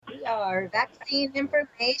are Vaccine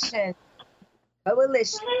Information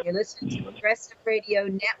Coalition. You're listening to Progressive Radio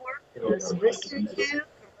Network, the most listened to,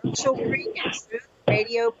 commercial-free and truth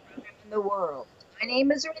radio program in the world. My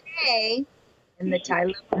name is Renee, and the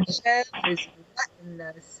title of our show is What in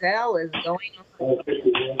the Cell is Going On?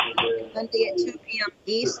 Monday at 2 p.m.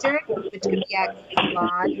 Eastern, which can be accessed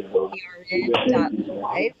live at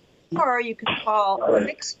prn.live, or you can call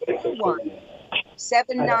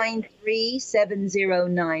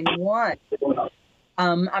 641-793-7091.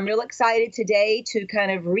 I'm real excited today to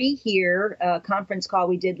kind of rehear a conference call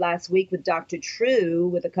we did last week with Dr. True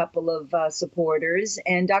with a couple of supporters.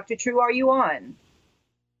 And Dr. True, are you on?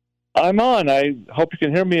 I'm on. I hope you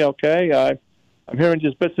can hear me okay. I'm hearing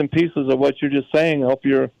just bits and pieces of what you're just saying. I hope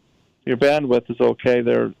your bandwidth is okay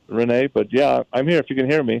there, Renee. But, yeah, I'm here if you can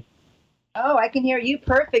hear me. Oh, I can hear you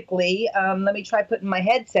perfectly. Let me try putting my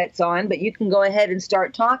headsets on, but you can go ahead and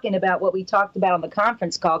start talking about what we talked about on the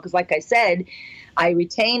conference call, because like I said, I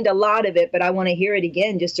retained a lot of it, but I want to hear it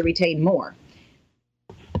again just to retain more.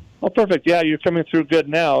 Oh, perfect. Yeah, you're coming through good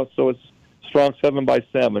now, so it's strong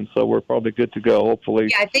 7x7, so we're probably good to go, hopefully.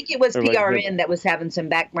 Yeah, I think it was PRN that was having some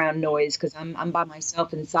background noise, because I'm by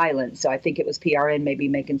myself in silence, so I think it was PRN maybe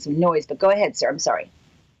making some noise. But go ahead, sir. I'm sorry.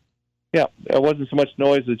 Yeah, it wasn't so much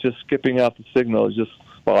noise, it's just skipping out the signal, it's just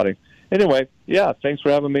spotting. Anyway, yeah, thanks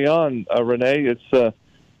for having me on, Renee. It's a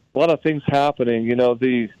lot of things happening. You know,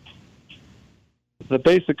 the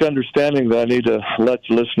basic understanding that I need to let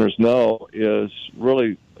listeners know is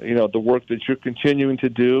really, you know, the work that you're continuing to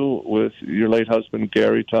do with your late husband,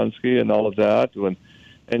 Gary Tunsky, and all of that,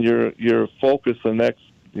 and your focus the next,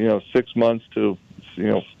 6 months to,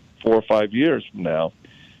 4 or 5 years from now.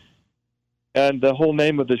 And the whole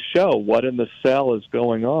name of the show, What in the Cell is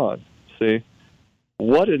Going On? See,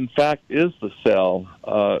 what in fact is the cell,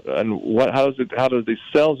 and how do these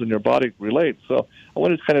cells in your body relate? So I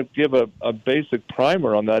want to kind of give a basic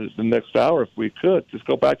primer on that the next hour, if we could. Just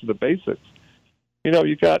go back to the basics. You know,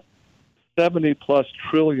 you got 70+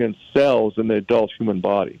 trillion cells in the adult human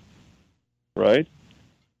body, right?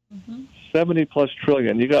 Mm-hmm. 70+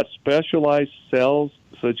 trillion. You got specialized cells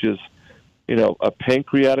such as a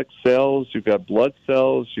pancreatic cells, you've got blood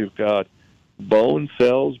cells, you've got bone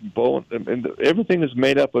cells, and everything is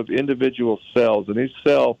made up of individual cells. And each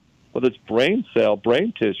cell, whether it's brain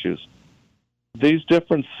tissues, these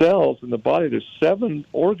different cells in the body, there's 7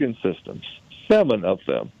 organ systems, 7 of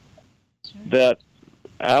them, that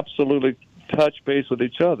absolutely touch base with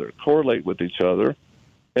each other, correlate with each other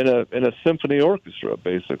in a symphony orchestra,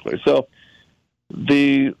 basically. So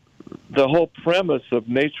the whole premise of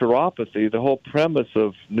naturopathy, the whole premise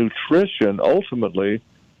of nutrition, ultimately,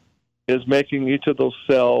 is making each of those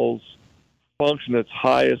cells function at its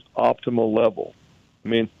highest optimal level. I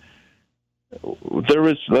mean, there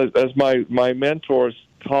is, as my mentors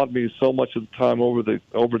taught me so much of the time over the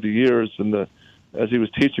years, as he was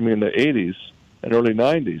teaching me in the 80s and early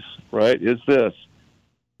 90s, right, is this: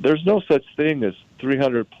 there's no such thing as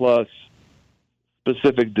 300+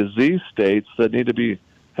 specific disease states that need to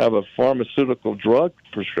have a pharmaceutical drug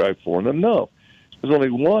prescribed for them. No. There's only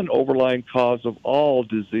one overlying cause of all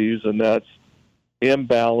disease, and that's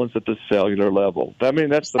imbalance at the cellular level. I mean,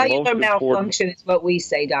 that's the most important. Cellular malfunction is what we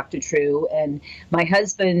say, Dr. True. And my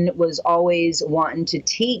husband was always wanting to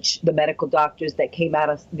teach the medical doctors that came out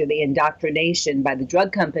of the indoctrination by the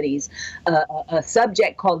drug companies a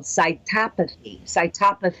subject called cytopathy.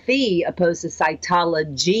 Cytopathy opposed to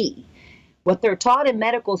cytology. What they're taught in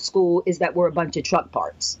medical school is that we're a bunch of truck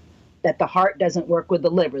parts, that the heart doesn't work with the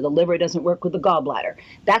liver doesn't work with the gallbladder.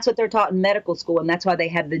 That's what they're taught in medical school, and that's why they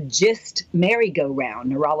have the GIST merry-go-round,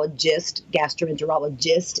 neurologist,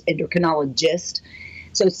 gastroenterologist, endocrinologist.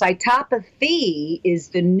 So cytopathy is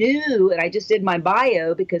the new, and I just did my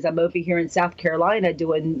bio because I'm over here in South Carolina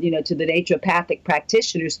doing, to the naturopathic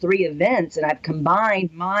practitioners 3 events, and I've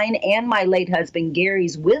combined mine and my late husband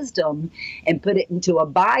Gary's wisdom and put it into a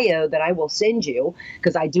bio that I will send you,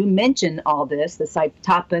 because I do mention all this, the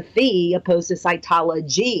cytopathy opposed to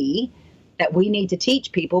cytology, that we need to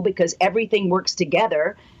teach people because everything works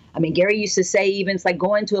together. I mean, Gary used to say even it's like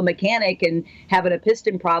going to a mechanic and having a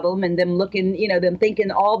piston problem and them looking, them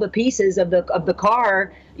thinking all the pieces of the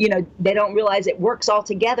car, they don't realize it works all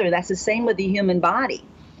together. That's the same with the human body.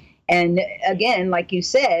 And again, like you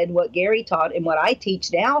said, what Gary taught and what I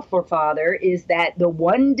teach now for Father is that the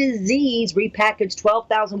one disease repackaged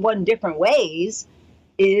 12,001 different ways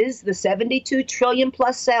is the 72 trillion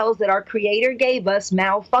plus cells that our Creator gave us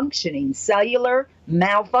malfunctioning, cellular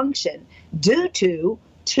malfunction, due to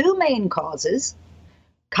 2 main causes: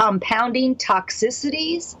 compounding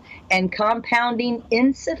toxicities and compounding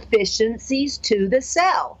insufficiencies to the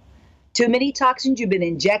cell. Too many toxins you've been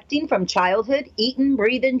injecting from childhood, eating,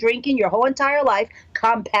 breathing, drinking your whole entire life,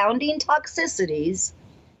 compounding toxicities,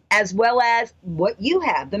 as well as what you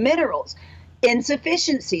have, the minerals.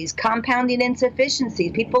 Insufficiencies, compounding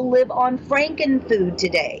insufficiencies. People live on frankenfood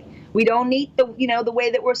today. We don't eat the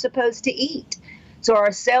way that we're supposed to eat. So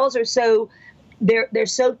our cells are they're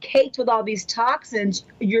so caked with all these toxins.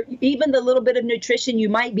 Even the little bit of nutrition you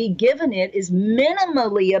might be given it is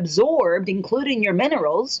minimally absorbed, including your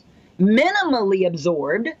minerals, minimally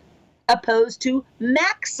absorbed, opposed to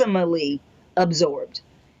maximally absorbed.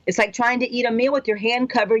 It's like trying to eat a meal with your hand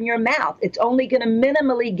covering your mouth. It's only going to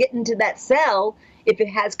minimally get into that cell if it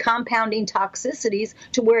has compounding toxicities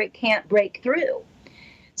to where it can't break through.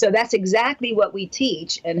 So that's exactly what we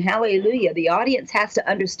teach. And hallelujah, the audience has to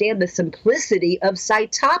understand the simplicity of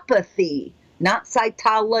cytopathy, not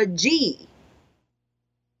cytology.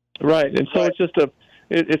 Right. And so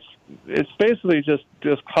it's basically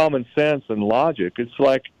just common sense and logic. It's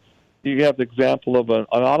like you have the example of an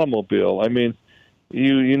automobile. I mean,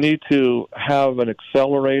 you need to have an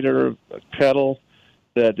accelerator pedal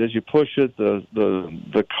that as you push it,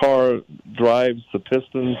 the car drives the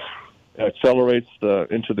pistons, accelerates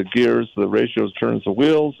into the gears, the ratios turns the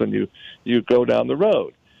wheels, and you go down the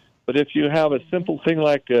road. But if you have a simple thing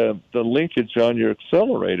like the linkage on your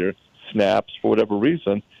accelerator snaps for whatever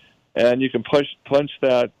reason, and you can punch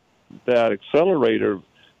that accelerator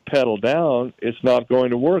pedal down, it's not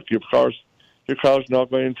going to work. Your car's not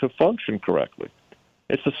going to function correctly.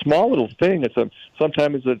 It's a small little thing.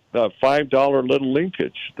 Sometimes it's a $5 little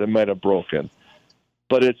linkage that might have broken,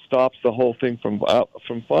 but it stops the whole thing from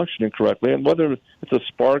functioning correctly. And whether it's a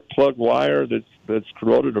spark plug wire that's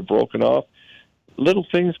corroded or broken off, little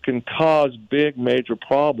things can cause big major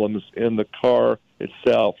problems in the car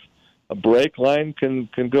itself. A brake line can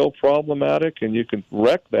go problematic, and you can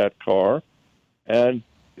wreck that car, and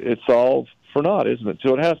it's all for naught, isn't it?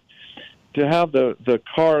 So it has to have the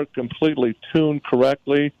car completely tuned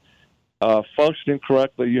correctly, functioning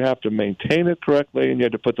correctly. You have to maintain it correctly, and you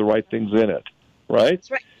have to put the right things in it, right?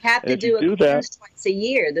 That's right. You have to do a cleanse twice a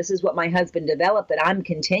year. This is what my husband developed that I'm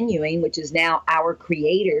continuing, which is now our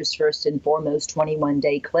Creator's first and foremost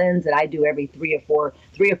 21-day cleanse that I do every three or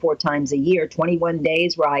four times a year. 21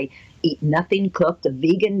 days where I eat nothing cooked, a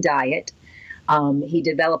vegan diet. He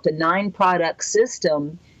developed a 9-product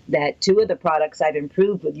system that 2 of the products I've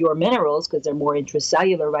improved with your minerals because they're more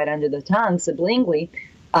intracellular right under the tongue, sublingually.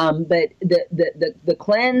 But the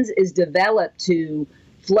cleanse is developed to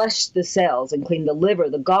flush the cells and clean the liver,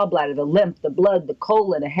 the gallbladder, the lymph, the blood, the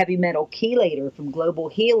colon, a heavy metal chelator from Global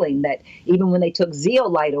Healing that even when they took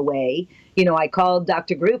zeolite away, I called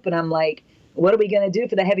Dr. Group and I'm like, what are we going to do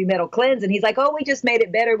for the heavy metal cleanse? And he's like, we just made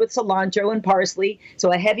it better with cilantro and parsley.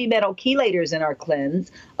 So a heavy metal chelator is in our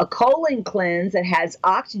cleanse, a colon cleanse that has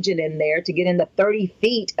oxygen in there to get in the 30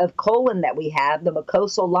 feet of colon that we have, the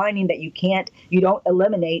mucosal lining that you don't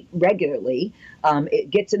eliminate regularly. It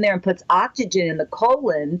gets in there and puts oxygen in the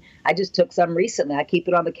colon. I just took some recently. I keep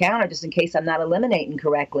it on the counter just in case I'm not eliminating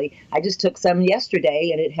correctly. I just took some yesterday,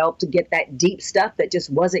 and it helped to get that deep stuff that just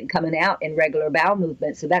wasn't coming out in regular bowel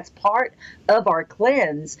movement. So that's part of our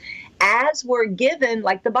cleanse, as we're given,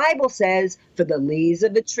 like the Bible says, for the leaves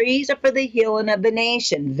of the trees are for the healing of the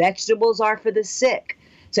nation. Vegetables are for the sick.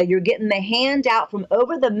 So you're getting the handout from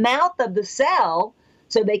over the mouth of the cell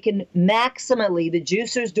so they can maximally, the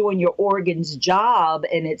juicer's doing your organ's job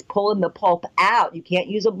and it's pulling the pulp out. You can't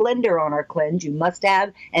use a blender on our cleanse. You must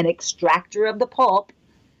have an extractor of the pulp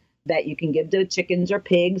that you can give to chickens or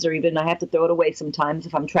pigs, or even I have to throw it away sometimes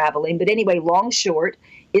if I'm traveling. But anyway, long, short,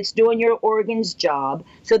 it's doing your organ's job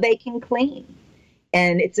so they can clean.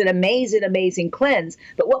 And it's an amazing, amazing cleanse.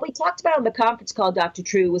 But what we talked about on the conference call, Dr.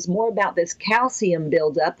 True, was more about this calcium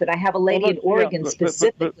buildup that I have a lady in Oregon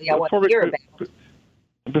specifically I want to hear about.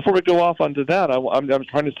 Before we go off onto that, I'm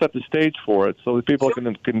trying to set the stage for it so that people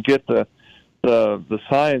can get the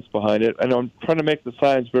science behind it, and I'm trying to make the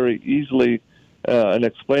science very easily and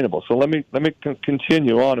explainable. So let me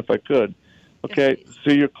continue on if I could. Okay,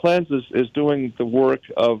 so your cleanse is doing the work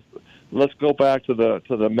of. Let's go back to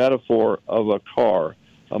the metaphor of a car,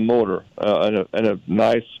 a motor, and a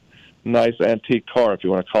nice antique car, if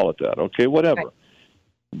you want to call it that. Okay, whatever.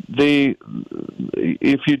 Right.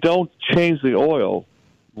 If you don't change the oil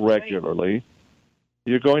regularly,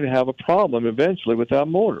 you're going to have a problem eventually with that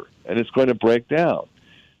motor, and it's going to break down.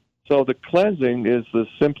 So the cleansing is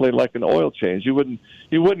simply like an oil change. You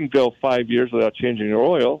wouldn't go 5 years without changing your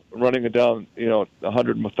oil, running it down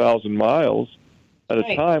 100 1,000 miles at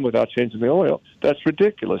a time without changing the oil. That's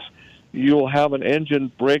ridiculous. You'll have an engine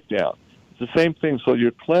breakdown. It's the same thing. So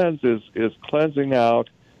your cleanse is cleansing out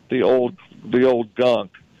the old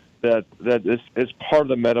gunk that is part of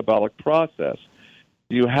the metabolic process.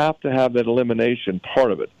 You have to have that elimination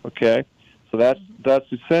part of it. Okay, so that's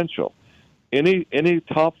essential. Any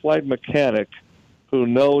top flight mechanic who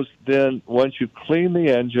knows then once you clean the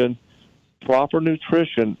engine, proper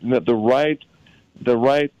nutrition, the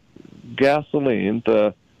right gasoline,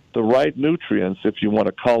 the right nutrients, if you want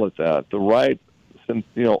to call it that, the right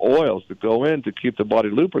oils that go in to keep the body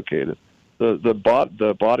lubricated,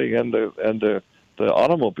 the body and the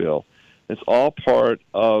automobile. It's all part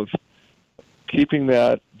of keeping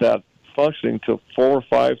that functioning to 400,000,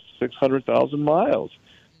 500,000, 600,000 miles.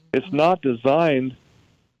 It's not designed,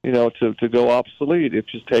 to go obsolete if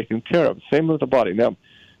it's taken care of. Same with the body. Now,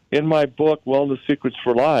 in my book, Wellness Secrets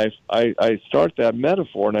for Life, I start that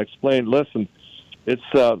metaphor and I explain, listen, it's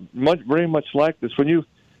very much like this. When you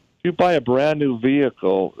buy a brand new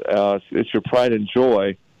vehicle, it's your pride and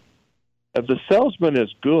joy. If the salesman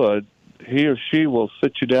is good, he or she will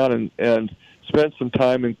sit you down and spend some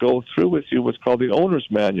time and go through with you what's called the owner's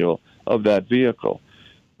manual of that vehicle.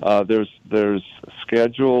 There's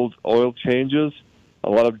scheduled oil changes. A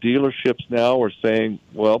lot of dealerships now are saying,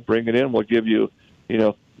 well, bring it in. We'll give you,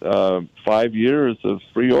 5 years of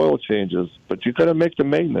free oil changes, but you got to make the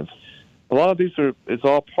maintenance. A lot of these it's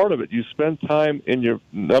all part of it. You spend time in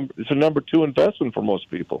it's a number two investment for most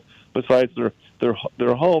people. Besides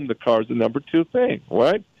their home, the car is the number two thing,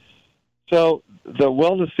 right? So the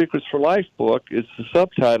Wellness Secrets for Life book, the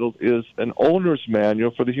subtitle is An Owner's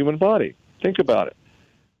Manual for the Human Body. Think about it.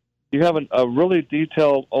 You have a really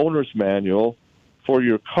detailed owner's manual for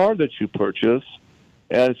your car that you purchase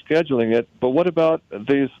and scheduling it, but what about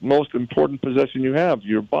the most important possession you have,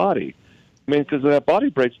 your body? I mean, because that body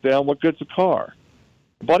breaks down, what good's a car?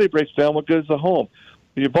 The body breaks down, what good is a home?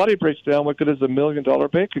 Your body breaks down, what good is $1 million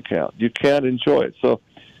bank account? You can't enjoy it. So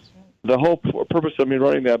the whole purpose of me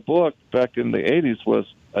writing that book back in the 80s was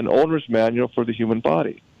an owner's manual for the human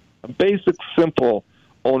body. A basic, simple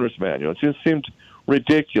owner's manual. It just seemed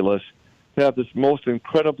ridiculous to have this most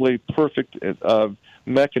incredibly perfect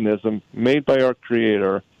mechanism made by our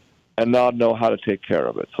Creator and not know how to take care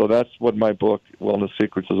of it. So that's what my book, Wellness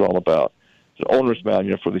Secrets, is all about. It's an owner's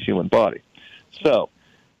manual for the human body. So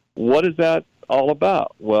what is that all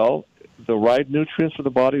about? Well, the right nutrients for the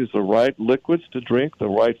body is the right liquids to drink, the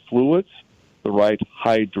right fluids, the right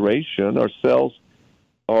hydration. Our cells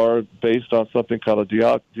are based on something called a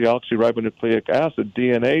deoxyribonucleic acid,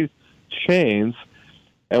 DNA chains.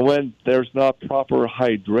 And when there's not proper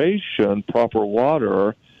hydration, proper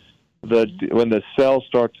water, when the cells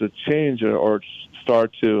start to change or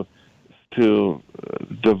start to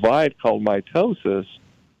divide, called mitosis,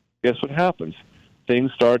 guess what happens? Things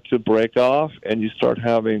start to break off, and you start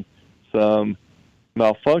having some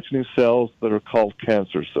malfunctioning cells that are called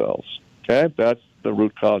cancer cells. Okay? That's the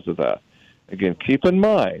root cause of that. Again, keep in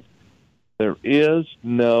mind, there is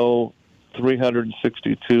no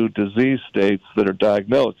 362 disease states that are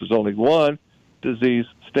diagnosed. There's only one disease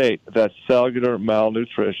state. That's cellular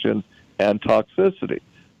malnutrition and toxicity.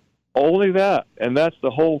 Only that. And that's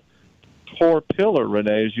the whole core pillar,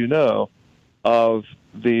 Renee, as you know, of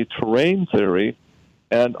the terrain theory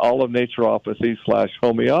and all of naturopathy /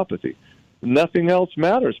 homeopathy. Nothing else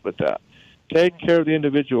matters but that. Take care of the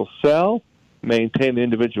individual cell, maintain the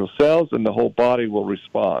individual cells, and the whole body will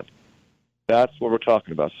respond. That's what we're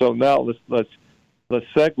talking about. So now let's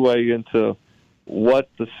segue into what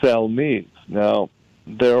the cell needs. Now,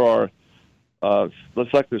 there are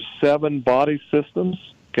looks like there's 7 body systems,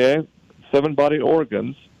 okay? 7 body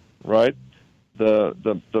organs, right? The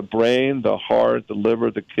brain, the heart, the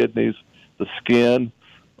liver, the kidneys, the skin,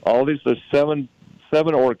 all these. There's seven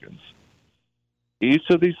organs. Each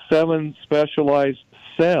of these 7 specialized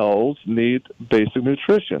cells need basic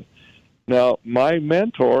nutrition. Now, my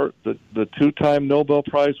mentor, the 2-time Nobel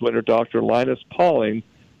Prize winner, Dr. Linus Pauling,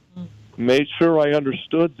 made sure I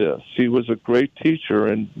understood this. He was a great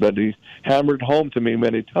teacher, but he hammered home to me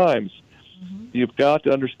many times. Mm-hmm. You've got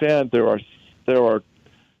to understand there are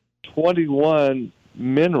 21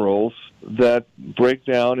 minerals that break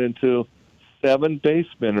down into 7 base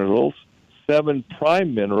minerals, 7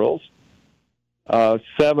 prime minerals,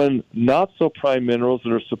 7 not-so-prime minerals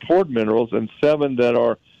that are support minerals, and 7 that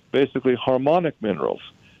are basically harmonic minerals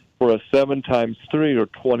for a 7 times 3 or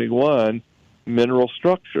 21 mineral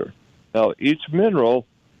structure. Now, each mineral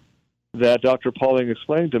that Dr. Pauling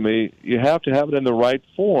explained to me, you have to have it in the right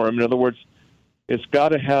form. In other words, it's got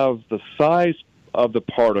to have the size of the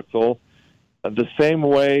particle the same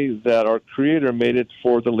way that our Creator made it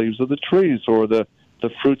for the leaves of the trees or the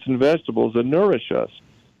fruits and vegetables that nourish us.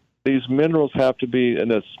 These minerals have to be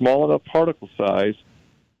in a small enough particle size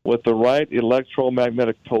with the right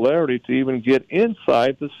electromagnetic polarity to even get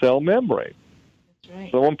inside the cell membrane. That's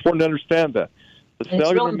right. So important to understand that. The And it's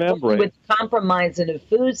cellular really important membrane. with compromising of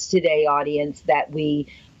foods today, audience, that we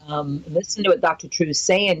listen to what Dr. True's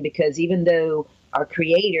saying, because even though our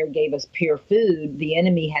Creator gave us pure food, the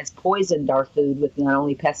enemy has poisoned our food with not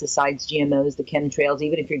only pesticides, GMOs, the chemtrails,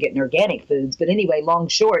 even if you're getting organic foods. But anyway, long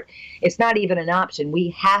short, it's not even an option. We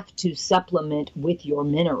have to supplement with your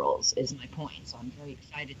minerals, is my point. So I'm very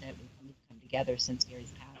excited that we've come together since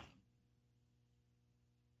Gary's passing.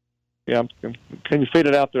 Yeah, can you fade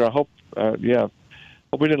it out there? I hope, hope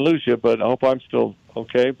we didn't lose you, but I hope I'm still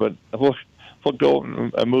okay. But we'll go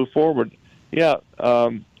and move forward. Yeah,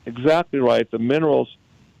 exactly right. The minerals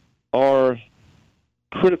are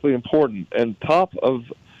critically important, and top of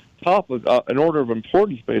an order of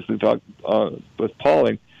importance, basically, with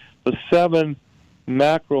Pauling, the 7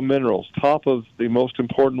 macro minerals. Top of the most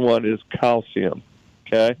important one is calcium.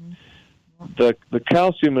 Okay, the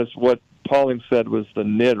calcium is what Pauling said was the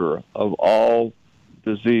knitter of all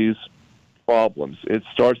disease problems. It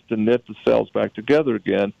starts to knit the cells back together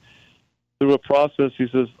again through a process. He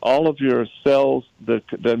says all of your cells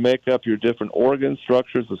that make up your different organ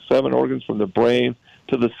structures, the 7 organs from the brain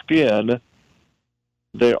to the skin,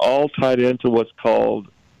 they're all tied into what's called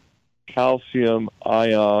calcium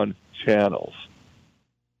ion channels,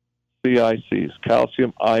 CICs,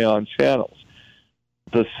 calcium ion channels.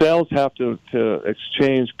 The cells have to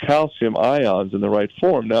exchange calcium ions in the right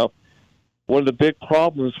form. Now, one of the big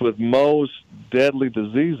problems with most deadly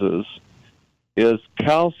diseases is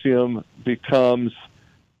calcium becomes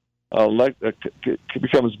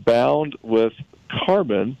bound with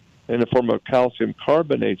carbon in the form of calcium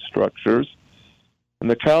carbonate structures, and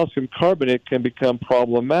the calcium carbonate can become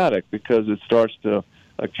problematic because it starts to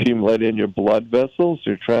accumulate in your blood vessels,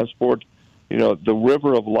 your transport. You know, the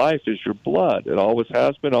river of life is your blood. It always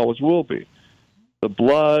has been, always will be. The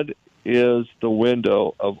blood is the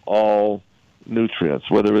window of all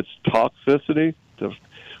nutrients, whether it's toxicity.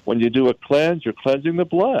 When you do a cleanse, you're cleansing the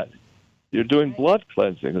blood. You're doing blood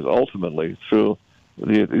cleansing ultimately through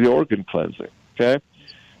the organ cleansing, okay?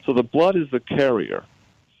 So the blood is the carrier.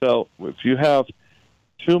 So if you have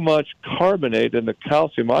too much carbonate in the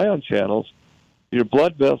calcium ion channels, your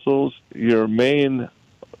blood vessels, your main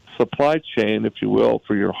supply chain, if you will,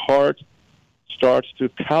 for your heart starts to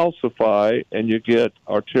calcify, and you get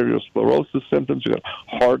arteriosclerosis symptoms. You get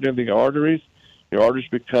hardening of the arteries. Your arteries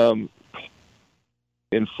become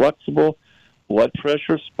inflexible. Blood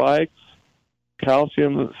pressure spikes.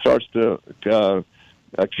 Calcium starts to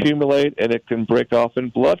accumulate, and it can break off in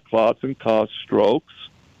blood clots and cause strokes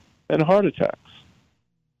and heart attacks.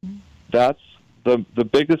 That's the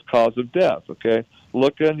biggest cause of death, okay?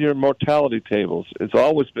 Look in your mortality tables. It's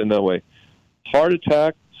always been that way. Heart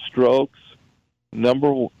attack, strokes,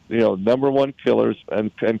 number one killers,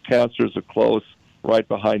 and cancers are close right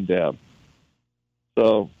behind them.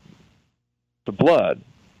 So the blood,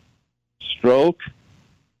 stroke,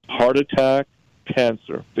 heart attack,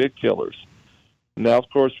 cancer, big killers. Now, of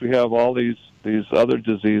course, we have all these other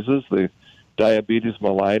diseases, the diabetes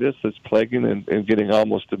mellitus that's plaguing and getting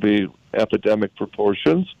almost to be epidemic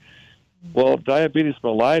proportions. Well, diabetes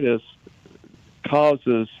mellitus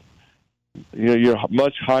causes, you're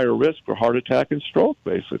much higher risk for heart attack and stroke,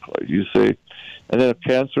 basically, you see. And then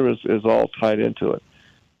cancer is all tied into it.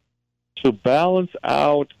 To balance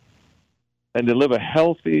out and to live a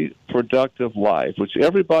healthy, productive life, which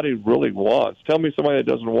everybody really wants. Tell me somebody that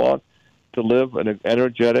doesn't want to live an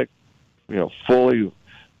energetic,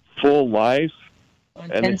 full life,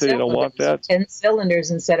 and they say they don't want that. 10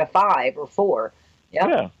 cylinders instead of 5 or 4. Yep.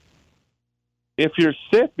 Yeah. If you're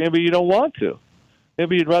sick, maybe you don't want to.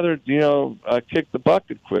 Maybe you'd rather, kick the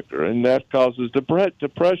bucket quicker, and that causes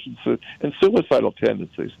depression and suicidal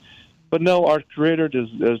tendencies. But no, our Creator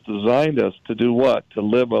has designed us to do what? To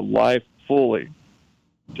live a life fully,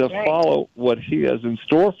 to follow what He has in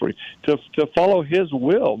store for you, to follow His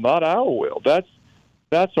will, not our will. That's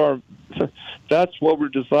what we're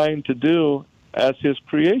designed to do as His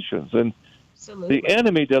creations, and the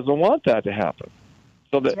enemy doesn't want that to happen.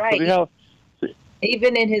 So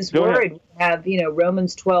even in His Word, we have,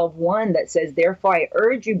 Romans 12:1 that says, "Therefore I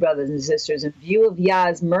urge you, brothers and sisters, in view of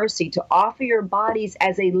Yah's mercy, to offer your bodies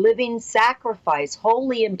as a living sacrifice,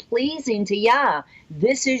 holy and pleasing to Yah.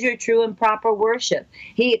 This is your true and proper worship."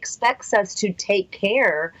 He expects us to take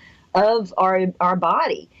care of our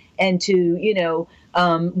body, and to,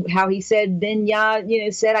 how He said, then Yah,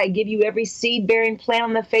 said, "I give you every seed-bearing plant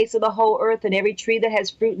on the face of the whole earth, and every tree that has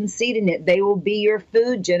fruit and seed in it. They will be your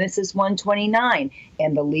food," Genesis 1:29.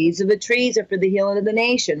 "And the leaves of the trees are for the healing of the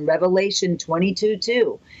nation," Revelation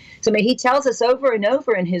 22:2. So he tells us over and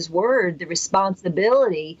over in his word the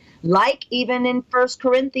responsibility, like even in 1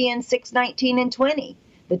 Corinthians 6:19 and 20.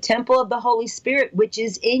 The temple of the Holy Spirit, which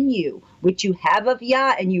is in you, which you have of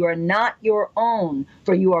Yah, and you are not your own,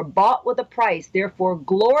 for you are bought with a price. Therefore,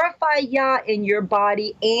 glorify Yah in your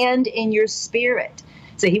body and in your spirit.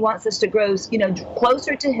 So he wants us to grow,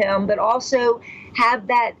 closer to him, but also have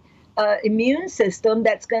that immune system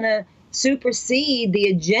that's going to supersede the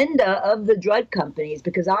agenda of the drug companies,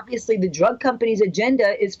 because obviously the drug companies'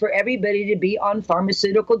 agenda is for everybody to be on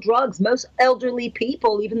pharmaceutical drugs. Most elderly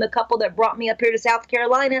people, even the couple that brought me up here to South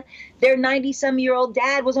Carolina, their 90-some-year-old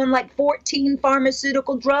dad was on like 14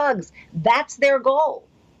 pharmaceutical drugs. That's their goal.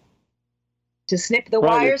 To snip the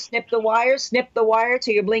wire, snip the wire, snip the wire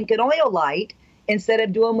to your blinking oil light, instead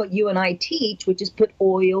of doing what you and I teach, which is put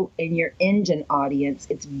oil in your engine, audience.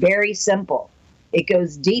 It's very simple. It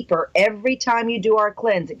goes deeper every time you do our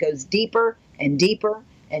cleanse. It goes deeper and deeper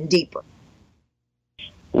and deeper.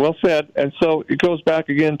 Well said. And so it goes back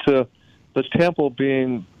again to the temple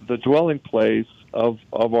being the dwelling place of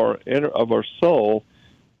our soul.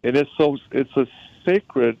 It's a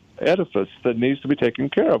sacred edifice that needs to be taken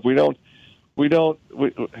care of. It's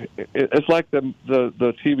like the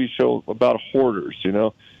TV show about hoarders.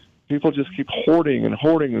 People just keep hoarding and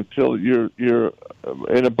hoarding until you're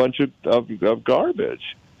in a bunch of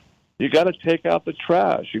garbage. You got to take out the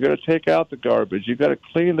trash. You got to take out the garbage. You got to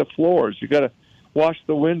clean the floors. You got to wash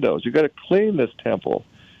the windows. You got to clean this temple,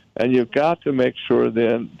 and you've got to make sure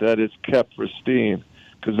then that it's kept pristine,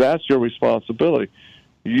 because that's your responsibility.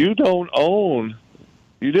 You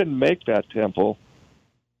didn't make that temple.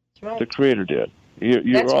 That's right. The Creator did.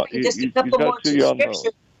 That's right. Just a couple more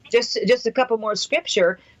scripture. Just a couple more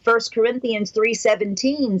scripture. 1 Corinthians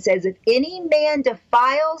 3:17 says, if any man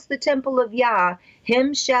defiles the temple of Yah,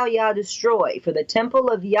 him shall Yah destroy. For the temple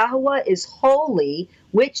of Yahweh is holy,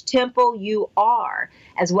 which temple you are.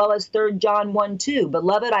 As well as 3 John 1:2.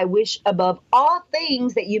 Beloved, I wish above all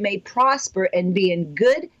things that you may prosper and be in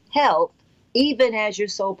good health, even as your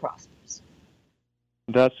soul prospers.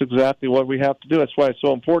 That's exactly what we have to do. That's why it's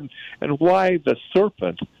so important. And why the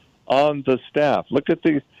serpent on the staff. Look at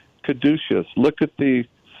the caduceus. Look at the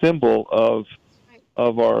symbol of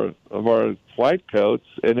our white coats,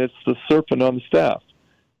 and it's the serpent on the staff.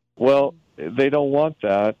 Well, they don't want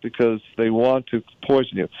that because they want to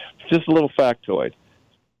poison you. Just a little factoid.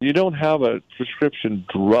 You don't have a prescription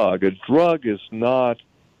drug. A drug is not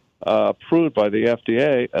approved by the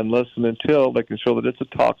FDA unless and until they can show that it's a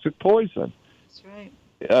toxic poison. That's right.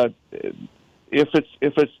 If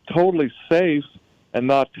it's totally safe and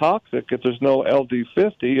not toxic, if there's no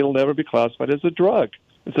LD50, it'll never be classified as a drug.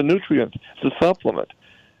 It's a nutrient. It's a supplement.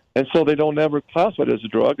 And so they don't ever classify it as a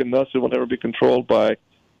drug, and thus it will never be controlled by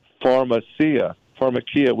pharmakia,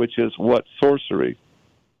 which is what? Sorcery.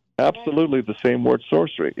 Absolutely the same word,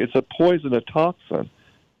 sorcery. It's a poison, a toxin.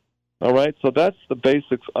 All right? So that's the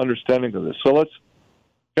basics understanding of this. So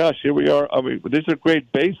here we are. I mean, these are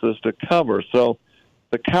great bases to cover. So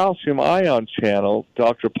the calcium ion channel,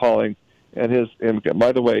 Dr. Pauling, and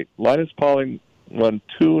by the way, Linus Pauling won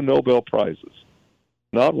 2 Nobel Prizes.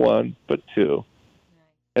 Not 1, but 2.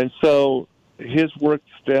 And so his work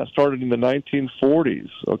started in the 1940s,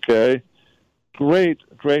 okay? Great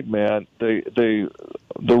man. The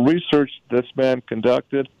research this man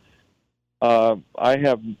conducted, I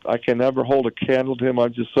can never hold a candle to him.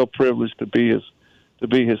 I'm just so privileged to be his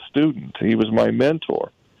student. He was my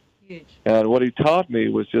mentor. Huge. And what he taught me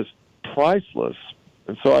was just priceless.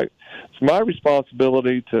 And so it's my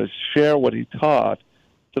responsibility to share what he taught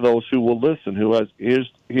to those who will listen, who has ears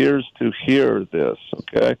to hear this,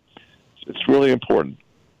 okay? It's really important.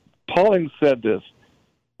 Pauling said this.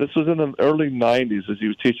 This was in the early 90s as he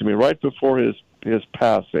was teaching me, right before his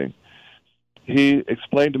passing. He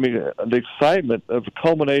explained to me the excitement of the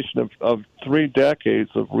culmination of 3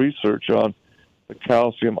 decades of research on the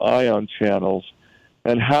calcium ion channels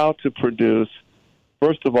and how to produce,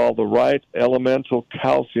 first of all, the right elemental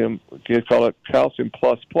calcium. You call it calcium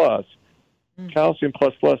plus plus. Calcium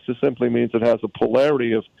plus plus just simply means it has a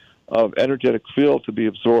polarity of energetic field to be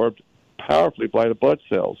absorbed powerfully by the blood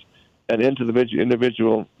cells and into the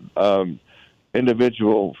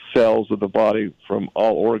individual cells of the body from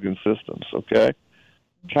all organ systems, okay?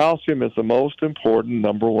 Calcium is the most important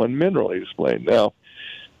number 1 mineral, he explained. Now,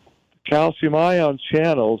 calcium ion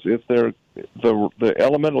channels, if they're the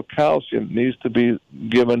elemental calcium needs to be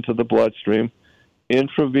given to the bloodstream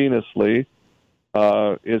intravenously,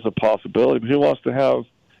 is a possibility. But who wants to have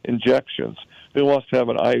injections? Who wants to have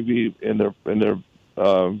an IV in their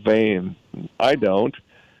vein? I don't.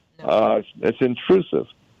 It's intrusive.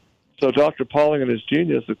 So Dr. Pauling and his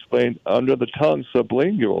genius explained under the tongue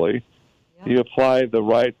sublingually, you apply the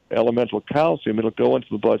right elemental calcium, it'll go into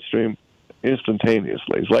the bloodstream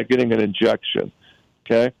instantaneously. It's like getting an injection,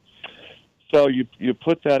 okay? So you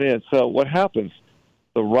put that in. So what happens?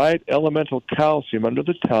 The right elemental calcium under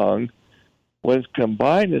the tongue, when it's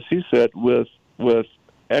combined, as he said, with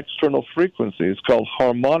external frequencies called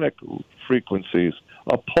harmonic frequencies,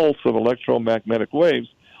 a pulse of electromagnetic waves,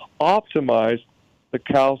 optimize the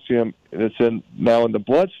calcium that's now in the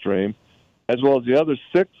bloodstream, as well as the other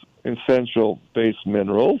 6 essential base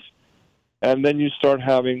minerals, and then you start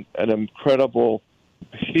having an incredible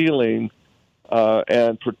healing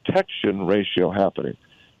and protection ratio happening.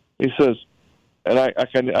 He says, and I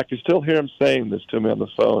can still hear him saying this to me on the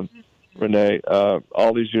phone, Renee,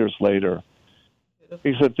 all these years later.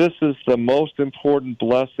 He said, this is the most important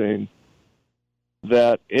blessing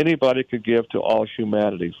that anybody could give to all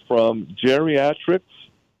humanity, from geriatrics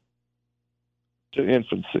to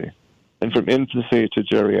infancy, and from infancy to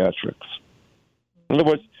geriatrics. In other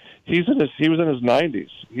words, he was in his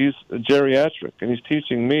 90s. He's a geriatric, and he's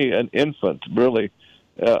teaching me, an infant, really,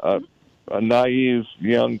 a naive,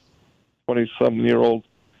 young, 20-something-year-old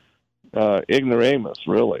ignoramus,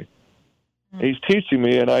 really. He's teaching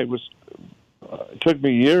me, and it took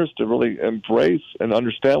me years to really embrace and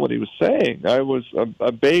understand what he was saying. I was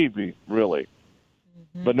a baby, really.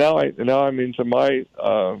 But now I'm into my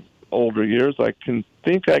older years. I can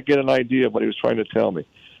think I get an idea of what he was trying to tell me.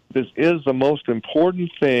 This is the most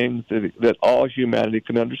important thing that all humanity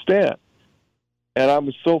can understand. And I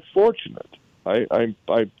was so fortunate. I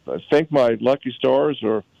thank my lucky stars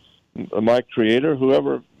or my creator,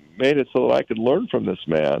 whoever made it so that I could learn from this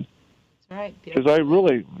man. That's right. Because I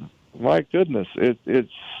really... My goodness,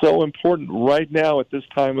 it's so important right now at this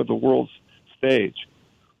time of the world's stage.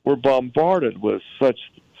 We're bombarded with such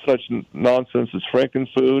nonsense as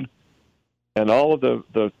frankenfood and all of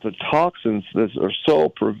the toxins that are so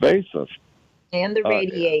pervasive. And the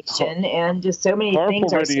radiation and just so many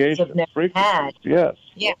things our cells have never had. Yes.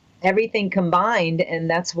 Yeah. Everything combined, and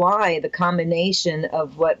that's why the combination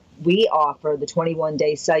of what we offer, the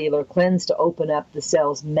 21-day cellular cleanse, to open up the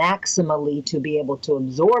cells maximally to be able to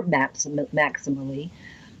absorb maximally,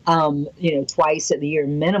 twice a year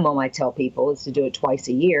minimum, I tell people, is to do it twice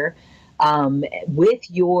a year,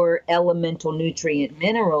 with your elemental nutrient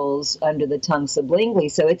minerals under the tongue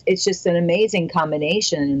sublingually. So it's just an amazing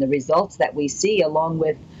combination, and the results that we see, along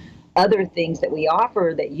with other things that we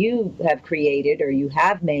offer that you have created or you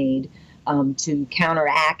have made to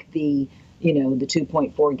counteract the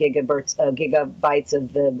 2.4 gigabytes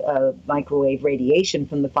of the microwave radiation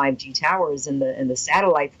from the 5G towers and the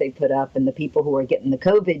satellites they put up, and the people who are getting the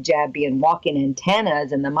COVID jab being walking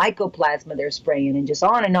antennas, and the mycoplasma they're spraying, and just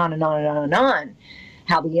on and on and on and on and on.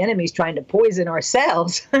 How the enemy's trying to poison our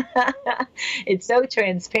cells. It's so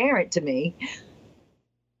transparent to me.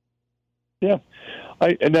 Yeah.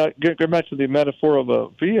 And now, going back to the metaphor of a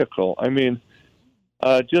vehicle, I mean,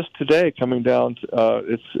 just today coming down,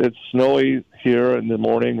 it's snowy here in the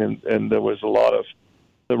morning, and there was a lot of,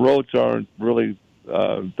 the roads aren't really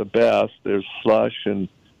the best. There's slush and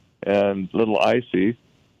a little icy.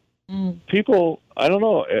 People, I don't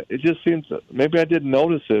know, it just seems, maybe I didn't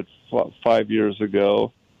notice it 5 years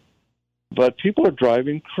ago, but people are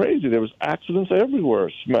driving crazy. There was accidents everywhere,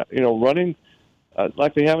 running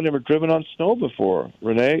like they haven't ever driven on snow before,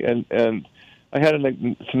 Renee. And I had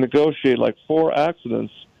to negotiate like 4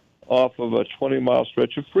 accidents off of a 20-mile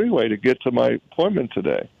stretch of freeway to get to my appointment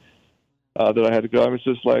today that I had to go. I was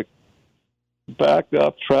just like backed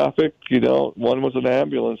up traffic. One was an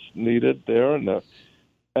ambulance needed there, and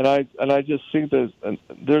I just see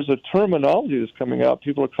there's a terminology that's coming out.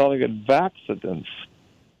 People are calling it vaxcidents.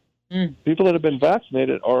 People that have been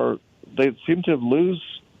vaccinated they seem to lose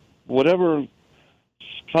whatever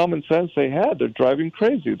common sense they had. They're driving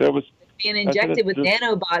crazy. There was being injected with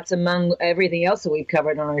nanobots among everything else that we've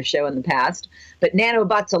covered on our show in the past. But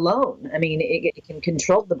nanobots alone, I mean, it can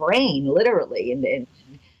control the brain literally, and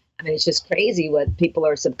I mean, it's just crazy what people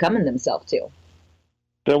are succumbing themselves to.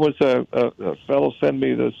 There was a fellow sent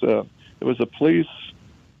me this. There was a police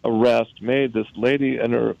arrest made. This lady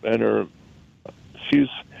and her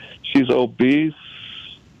she's obese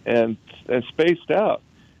and spaced out.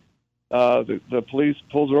 The police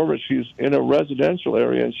pulls her over. She's in a residential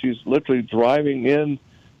area, and she's literally driving in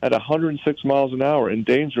at 106 miles an hour,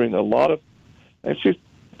 endangering a lot of. And she's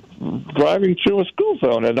driving through a school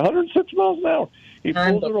zone at 106 miles an hour. He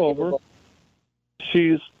pulls her over.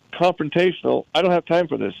 She's confrontational. I don't have time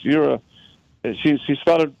for this. She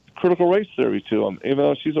spouted critical race theory to him, even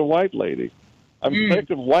though she's a white lady. I'm sick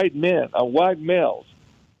of white men, white males,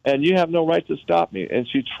 and you have no right to stop me. And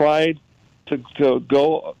she tried to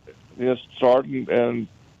go, start, and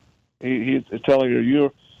he's telling her,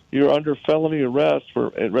 you're under felony arrest for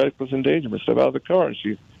reckless endangerment. Step out of the car.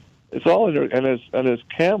 And it's all in her, and his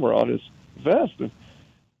camera on his vest,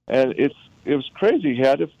 and it was crazy. He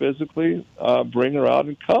had to physically bring her out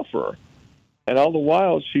and cuff her, and all the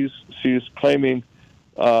while she's claiming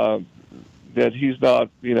that he's not,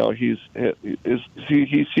 she's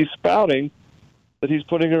spouting that he's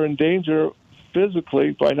putting her in danger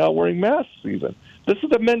physically by not wearing masks. Even this is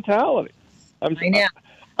the mentality. I know.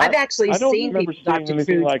 I've actually seen people, Dr.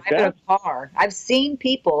 True, like driving a car. I've seen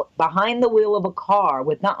people behind the wheel of a car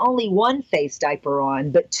with not only one face diaper on,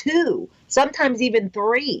 but two, sometimes even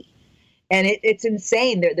three. And it's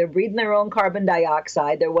insane. They're breathing their own carbon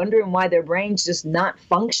dioxide. They're wondering why their brain's just not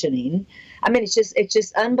functioning. I mean, it's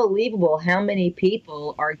just unbelievable how many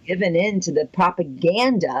people are given in to the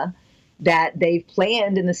propaganda that they've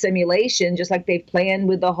planned in the simulation, just like they've planned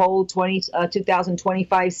with the whole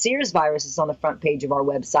 2025 SARS virus is on the front page of our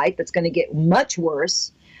website. That's going to get much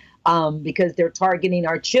worse because they're targeting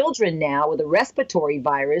our children now with a respiratory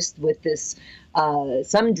virus with this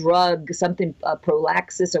some drug, something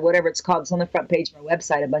Prolaxis or whatever it's called. It's on the front page of our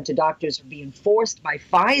website. A bunch of doctors are being forced by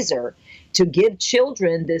Pfizer to give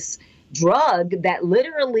children this drug that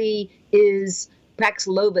literally is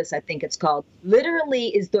Paxlovid, I think it's called.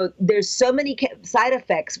 Literally there's so many side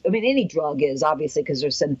effects. I mean, any drug is, obviously, because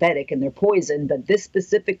they're synthetic and they're poison, but this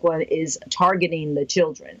specific one is targeting the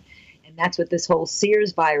children. And that's what this whole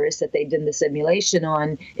SARS virus that they did the simulation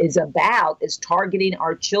on is about, is targeting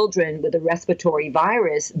our children with a respiratory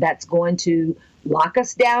virus that's going to lock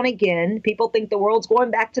us down again. People think the world's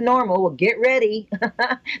going back to normal. Well, get ready.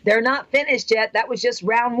 They're not finished yet. That was just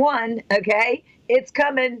round one, okay? It's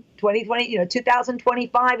coming.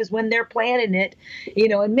 2025 is when they're planning it,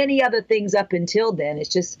 and many other things up until then. It's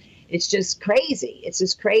just crazy. It's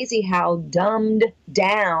just crazy how dumbed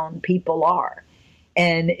down people are.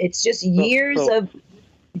 And it's just years of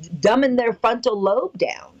dumbing their frontal lobe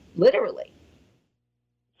down, literally.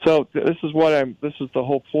 So this is the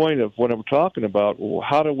whole point of what I'm talking about.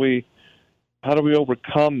 How do we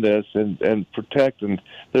overcome this and protect? And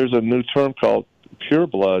there's a new term called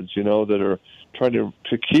purebloods, that are trying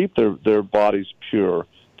to keep their bodies pure,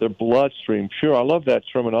 their bloodstream pure. I love that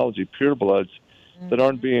terminology, purebloods, that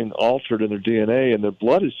aren't being altered in their DNA, and their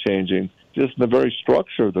blood is changing just in the very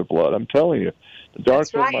structure of their blood. I'm telling you.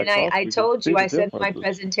 That's right, and I told you, I said in my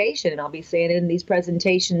presentation, and I'll be saying it in these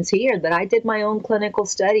presentations here, that I did my own clinical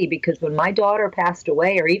study because when my daughter passed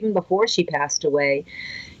away, or even before she passed away,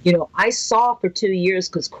 I saw for 2 years,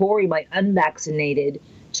 because Corey, my unvaccinated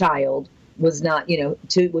child, was not,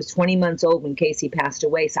 was 20 months old when Casey passed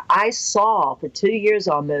away. So I saw for 2 years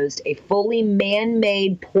almost a fully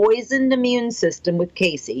man-made poisoned immune system with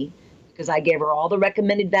Casey, because I gave her all the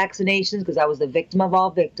recommended vaccinations because I was the victim of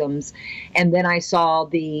all victims. And then I saw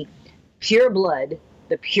the pure blood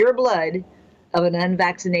of an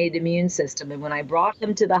unvaccinated immune system. And when I brought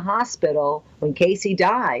him to the hospital, when Casey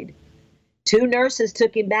died, 2 nurses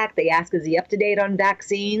took him back. They asked, is he up to date on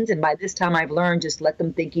vaccines? And by this time I've learned, just let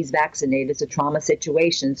them think he's vaccinated. It's a trauma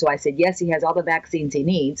situation. So I said, yes, he has all the vaccines he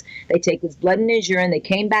needs. They take his blood and his urine. They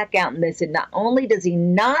came back out and they said, not only does he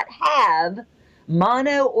not have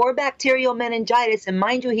mono or bacterial meningitis, and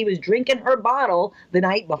mind you, he was drinking her bottle the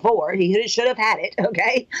night before. He should have had it,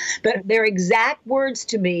 okay? But their exact words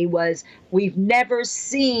to me was, we've never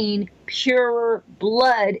seen pure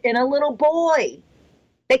blood in a little boy.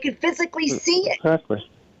 They could physically see it. Exactly.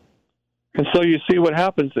 And so you see what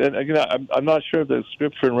happens, and again, I'm not sure of the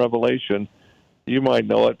scripture in Revelation. You might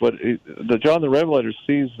know it, but the John the Revelator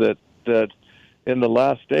sees that in the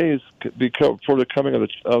last days, for the coming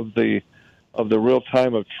of the real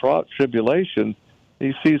time of tribulation,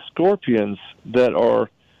 he sees scorpions that are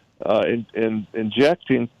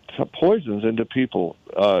injecting poisons into people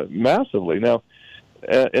massively. Now,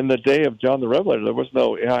 in the day of John the Revelator, there was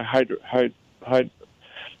no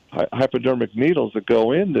hypodermic needles that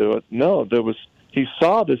go into it. No, he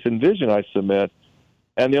saw this in vision, I submit,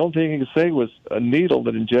 and the only thing he could say was a needle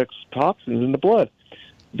that injects toxins in the blood.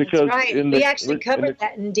 Because that's right. We actually covered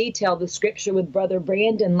that in detail, the scripture with Brother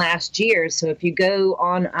Brandon last year. So if you go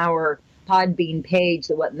on our Podbean page,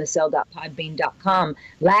 the whatinthecell.podbean.com,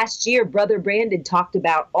 last year, Brother Brandon talked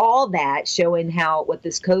about all that, showing how what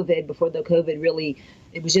this COVID, before the COVID really,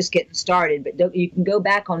 it was just getting started. But you can go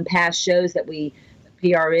back on past shows that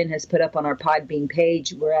PRN has put up on our Podbean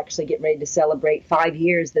page. We're actually getting ready to celebrate 5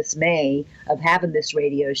 years this May of having this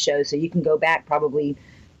radio show. So you can go back probably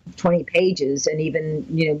 20 pages and even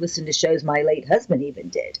listen to shows my late husband even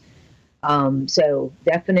did. So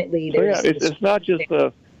definitely there's it's not just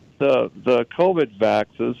the COVID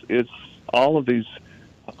vaxes, it's all of these.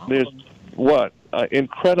 There's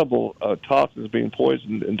incredible toxins being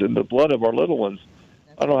poisoned into the blood of our little ones.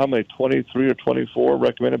 I don't know how many, 23 or 24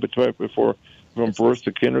 recommended before from birth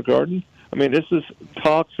to kindergarten. I mean, this is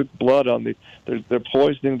toxic blood they're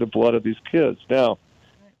poisoning the blood of these kids. Now,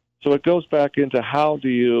 so it goes back into how do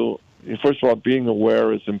you, first of all, being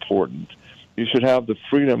aware is important. You should have the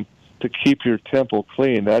freedom to keep your temple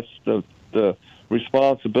clean. That's the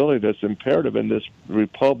responsibility that's imperative in this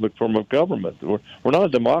republic form of government. We're not a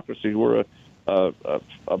democracy. We're a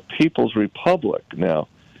people's republic now,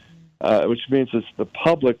 which means the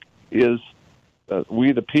public is,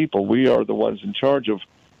 we the people, we are the ones in charge of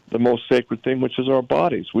the most sacred thing, which is our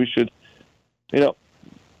bodies. We should,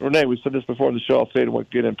 Renee, we said this before in the show, I'll say it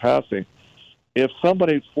again in passing. If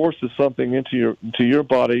somebody forces something into your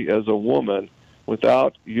body as a woman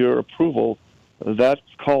without your approval, that's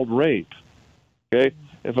called rape. Okay?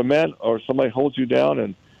 If a man or somebody holds you down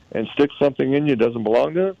and sticks something in you that doesn't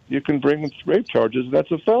belong there, you can bring rape charges, and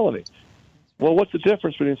that's a felony. Well, what's the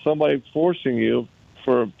difference between somebody forcing you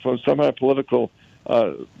from some kind of political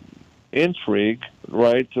intrigue,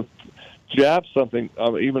 right, to jab something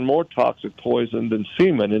even more toxic poison than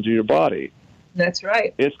semen into your body? That's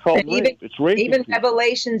right. It's called rape. It's rape. Even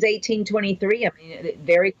Revelations 18:23. I mean, it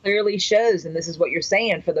very clearly shows, and this is what you're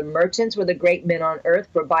saying: for the merchants were the great men on earth,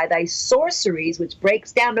 for by thy sorceries, which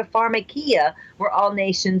breaks down to pharmakia, were all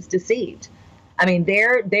nations deceived. I mean,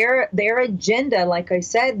 their agenda, like I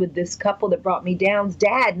said, with this couple that brought me down's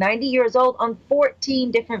dad, 90 years old, on 14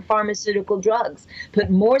 different pharmaceutical drugs, put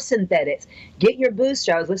more synthetics. Get your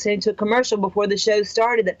booster. I was listening to a commercial before the show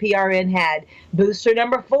started that PRN had. Booster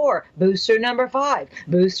number 4, booster number 5,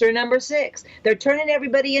 booster number 6. They're turning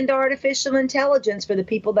everybody into artificial intelligence for the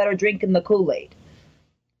people that are drinking the Kool-Aid.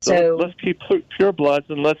 So let's keep pure bloods,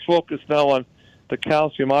 and let's focus now on the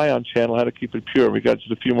calcium ion channel, how to keep it pure. We got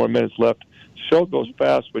just a few more minutes left. Show goes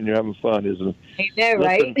fast when you're having fun, isn't it? I know,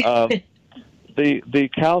 right? The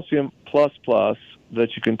calcium plus that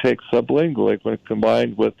you can take sublingually when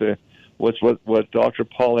combined with what Dr.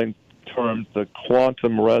 Pauling termed the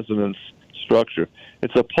quantum resonance structure.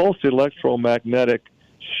 It's a pulsed electromagnetic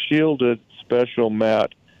shielded special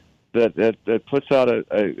mat that puts out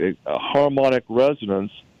a harmonic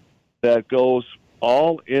resonance that goes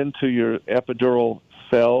all into your epidural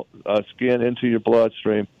cell skin, into your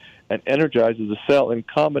bloodstream, and energizes the cell in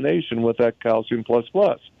combination with that calcium plus.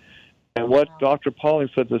 And what Dr. Pauling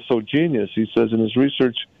said that's so genius, he says in his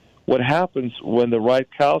research, what happens when the right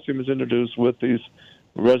calcium is introduced with these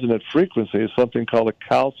resonant frequencies, something called a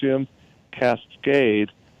calcium cascade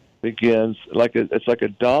begins, it's like a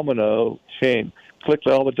domino chain. Click,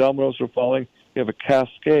 all the dominoes are falling. You have a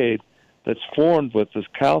cascade that's formed with this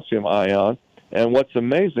calcium ion. And what's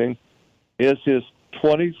amazing is his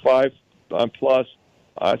 25 plus,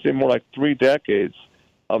 I'd say more like 3 decades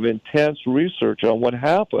of intense research on what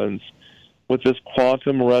happens with this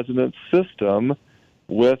quantum resonance system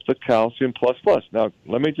with the calcium plus. Now,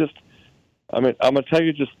 I'm going to tell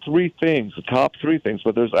you just 3 things, the top 3 things,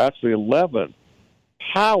 but there's actually 11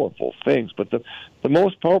 powerful things. But the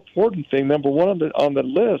most important thing, number one on the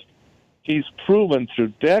list, he's proven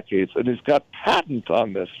through decades, and he's got patents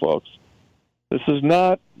on this, folks. This is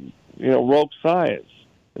not, rogue science.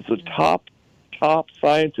 It's a top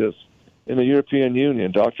scientist in the European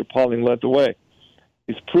Union. Dr. Pauling led the way.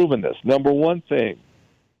 He's proven this. Number one thing,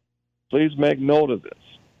 please make note of this.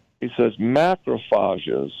 He says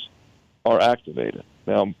macrophages are activated.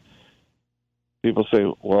 Now, people say,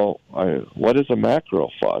 well, what is a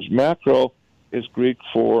macrophage? Macro is Greek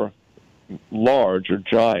for large or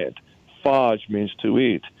giant. Phage means to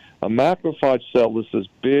eat. A macrophage cell is this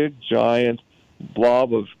big, giant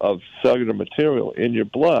blob of cellular material in your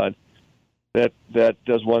blood that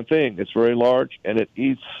does one thing. It's very large, and it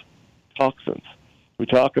eats toxins. We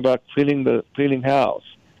talk about cleaning house,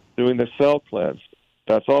 doing the cell cleanse.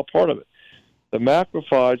 That's all part of it. The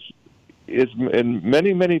macrophage is, in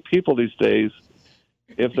many, many people these days,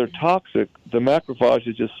 if they're toxic, the macrophage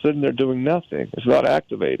is just sitting there doing nothing. It's not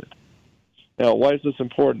activated. Now, why is this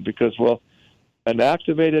important? Because, an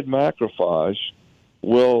activated macrophage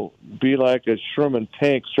will be like a Sherman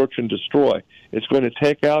tank, search and destroy. It's going to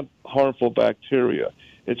take out harmful bacteria.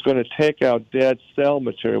 It's going to take out dead cell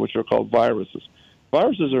material, which are called viruses.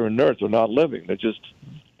 Viruses are inert. They're not living. They're just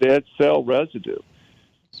dead cell residue.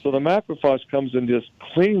 So the macrophage comes and just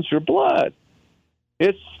cleans your blood.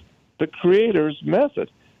 It's the creator's method.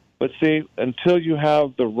 But see, until you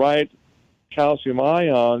have the right calcium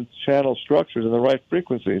ion channel structures and the right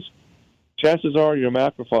frequencies, chances are your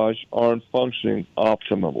macrophage aren't functioning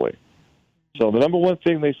optimally. So the number one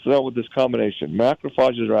thing they sell with this combination,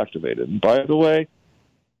 macrophages are activated. And by the way,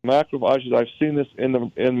 macrophages, I've seen this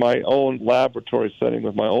in my own laboratory setting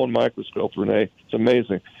with my own microscope, Renee. It's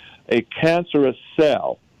amazing. A cancerous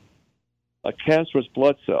cell, a cancerous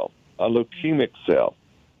blood cell, a leukemic cell.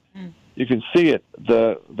 You can see it.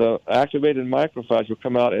 The activated macrophage will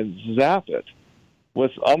come out and zap it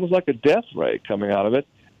with almost like a death ray coming out of it,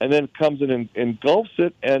 and then comes in and engulfs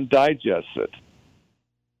it and digests it.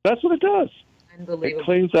 That's what it does. Unbelievable. It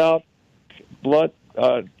cleans out blood,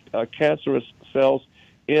 cancerous cells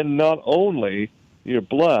in not only your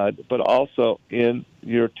blood, but also in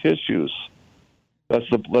your tissues. That's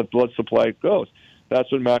the blood supply goes.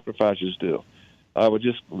 That's what macrophages do. I would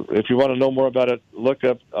just, if you want to know more about it, look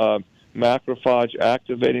up macrophage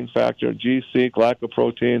activating factor, GC,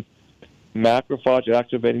 glycoprotein, macrophage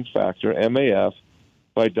activating factor, MAF,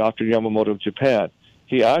 by Dr. Yamamoto of Japan.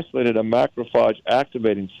 He isolated a macrophage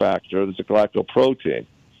activating factor that's a glycoprotein.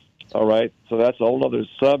 All right, so that's a whole other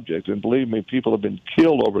subject, and believe me, people have been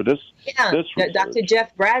killed over this. Yeah, this Dr.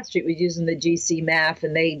 Jeff Bradstreet was using the GC-MAF,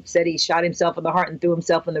 and they said he shot himself in the heart and threw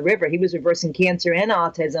himself in the river. He was reversing cancer and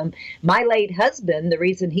autism. My late husband, the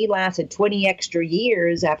reason he lasted 20 extra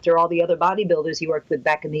years after all the other bodybuilders he worked with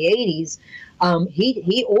back in the 80s,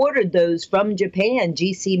 he ordered those from Japan,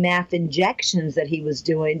 GC-MAF injections that he was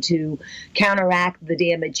doing to counteract the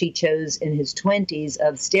damage he chose in his 20s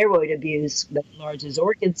of steroid abuse that enlarged his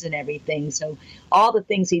organs and everything. So all the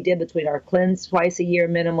things he did between our cleanse twice a year,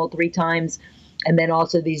 minimal 3 times, and then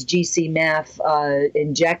also these GC-MAF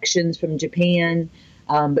injections from Japan.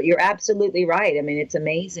 But you're absolutely right. I mean, it's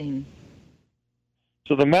amazing.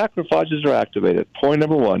 So the macrophages are activated. Point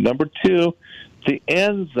number one. Number two, the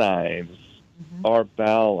enzymes are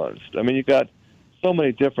balanced. I mean, you got so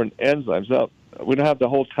many different enzymes. Now, we don't have the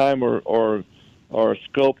whole time or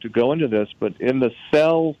scope to go into this, but in the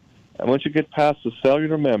cell, and once you get past the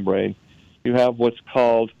cellular membrane, you have what's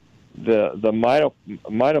called the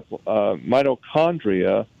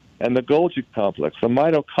mitochondria and the Golgi complex. The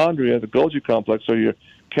mitochondria, the Golgi complex, are your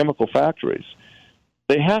chemical factories.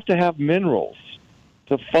 They have to have minerals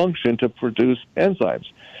to function to produce enzymes.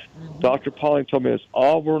 Dr. Pauling told me this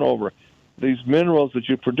over and over. These minerals that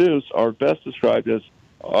you produce are best described as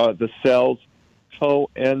the cell's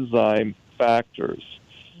coenzyme factors.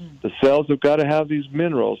 The cells have got to have these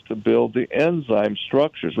minerals to build the enzyme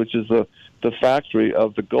structures, which is the factory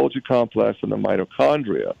of the Golgi complex and the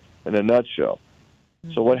mitochondria in a nutshell.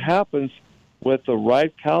 So what happens with the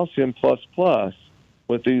right calcium plus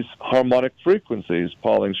with these harmonic frequencies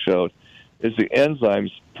Pauling showed is the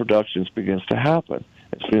enzymes production begins to happen.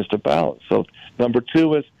 It begins to balance. So number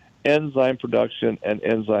two is enzyme production and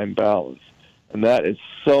enzyme balance. And that is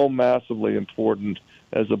so massively important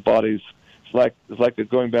as the body's, it's like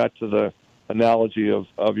going back to the analogy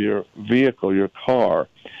of your vehicle, your car.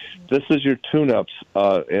 This is your tune-ups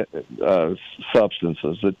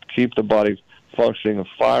substances that keep the body functioning and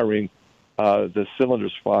firing, the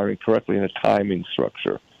cylinders firing correctly in a timing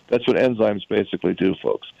structure. That's what enzymes basically do,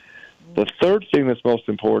 folks. The third thing that's most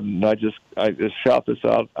important, and I just shout this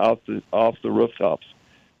out off the rooftops.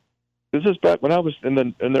 This is back when I was in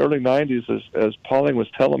the early 90s, as Pauling was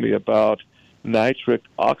telling me about nitric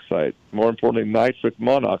oxide, more importantly, nitric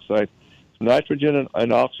monoxide, nitrogen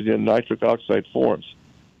and oxygen, nitric oxide forms.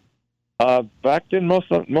 Back then,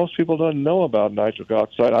 most people don't know about nitric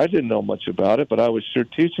oxide. I didn't know much about it, but I was sure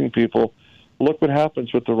teaching people, look what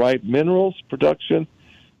happens with the right minerals production.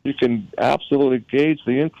 You can absolutely gauge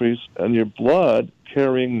the increase in your blood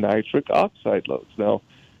carrying nitric oxide loads. Now,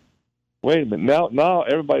 wait a minute. Now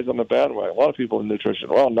everybody's on the bandwagon. A lot of people in nutrition.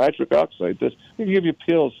 Well, nitric oxide. We can give you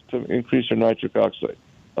pills to increase your nitric oxide.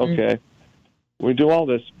 Okay, we do all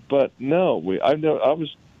this, but no. I was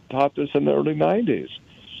taught this in the early 90s.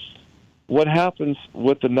 What happens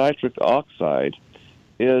with the nitric oxide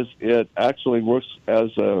is it actually works as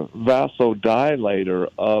a vasodilator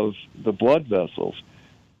of the blood vessels,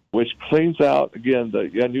 which cleans out, again, the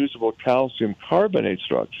unusable calcium carbonate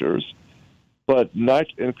structures. But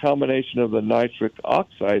in combination of the nitric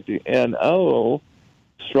oxide, the NO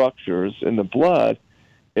structures in the blood,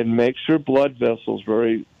 it makes your blood vessels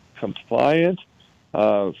very compliant,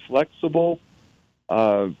 flexible.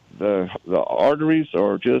 The arteries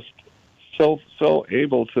are just so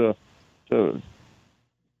able to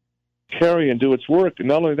carry and do its work. And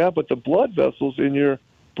not only that, but the blood vessels in your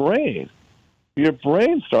brain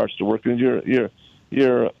starts to work, and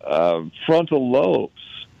your frontal lobes,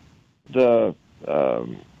 the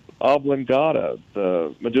oblongata,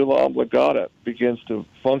 the medulla oblongata begins to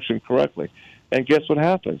function correctly. And guess what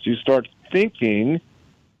happens? You start thinking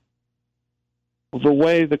the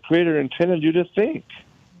way the Creator intended you to think.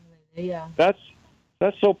 Yeah. That's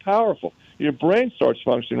so powerful. Your brain starts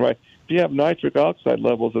functioning right. If you have nitric oxide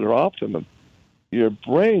levels that are optimum, your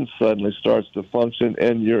brain suddenly starts to function,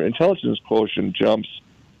 and your intelligence quotient jumps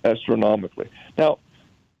astronomically. Now,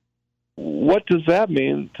 what does that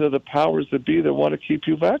mean to the powers that be that want to keep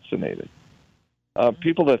you vaccinated?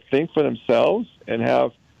 People that think for themselves and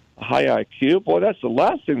have a high IQ, boy, that's the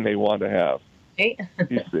last thing they want to have. Right?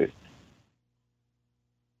 You see.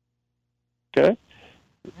 Okay?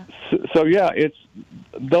 So, yeah, it's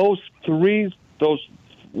those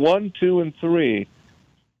 1, 2, and 3,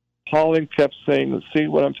 Pauling kept saying, see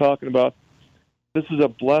what I'm talking about? This is a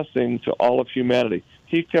blessing to all of humanity.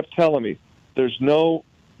 He kept telling me, there's no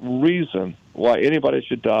reason why anybody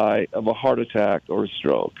should die of a heart attack or a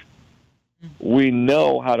stroke. We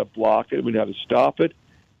know how to block it. We know how to stop it.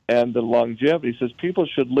 And the longevity says people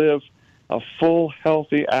should live a full,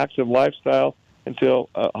 healthy, active lifestyle until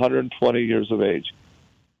 120 years of age.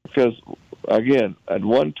 Because, again, at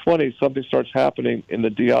 120, something starts happening in the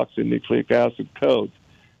deoxynucleic acid codes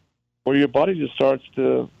where your body just starts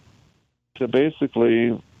to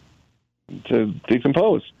basically to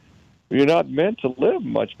decompose. You're not meant to live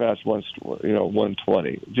much past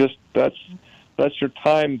 120. Just that's your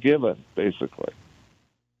time given, basically.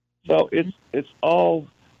 So it's all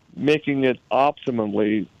making it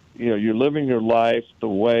optimally. You're living your life the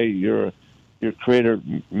way your Creator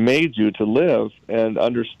made you to live, and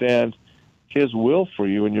understand His will for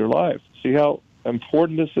you in your life. See how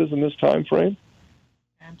important this is in this time frame?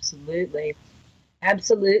 Absolutely.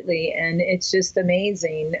 Absolutely. And it's just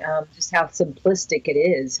amazing just how simplistic it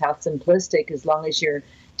is. How simplistic, as long as you're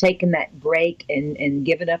taking that break and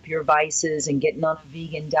giving up your vices and getting on a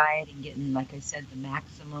vegan diet and getting, like I said, the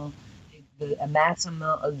maximal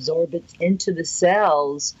absorbance into the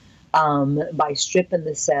cells by stripping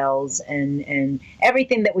the cells and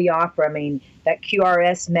everything that we offer. I mean, that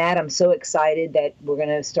QRS mat, I'm so excited that we're going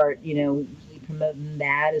to start, really promoting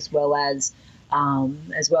that, as well as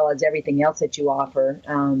everything else that you offer,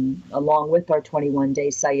 along with our 21-day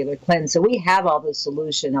cellular cleanse. So we have all the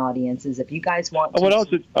solution, audiences. If you guys want to...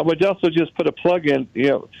 I would also just put a plug in,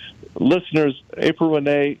 listeners, April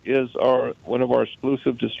Renee is one of our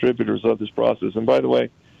exclusive distributors of this process. And by the way,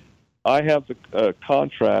 I have the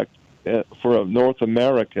contract for North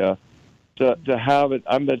America to have it.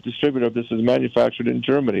 I'm the distributor of this. Is manufactured in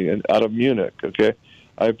Germany and out of Munich, okay?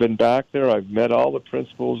 I've been back there. I've met all the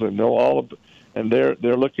principals. I know all of... And they're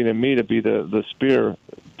looking at me to be the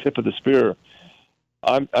tip of the spear.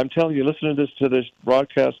 I'm telling you, listen to this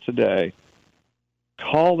broadcast today.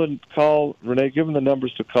 Call Renee. Give them the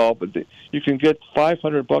numbers to call, but you can get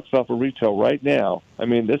 $500 off of retail right now. I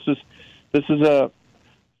mean, this is a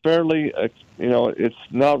fairly it's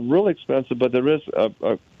not really expensive, but there is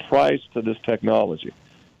a price to this technology.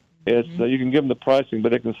 It's you can give them the pricing,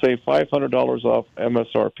 but they can save $500 off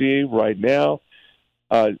MSRP right now.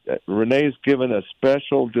 Renee's given a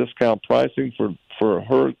special discount pricing for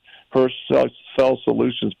her Cell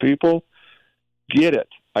Solutions people. Get it.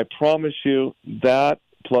 I promise you that,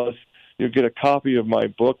 plus you'll get a copy of my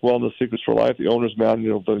book, Wellness Secrets for Life, the Owner's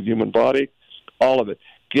Manual of the Human Body, all of it.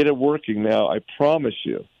 Get it working now. I promise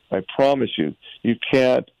you. You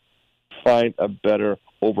can't find a better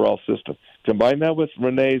overall system. Combine that with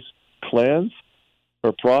Renee's cleanse,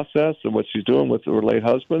 her process, and what she's doing with her late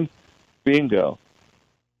husband, bingo.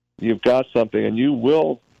 You've got something, and you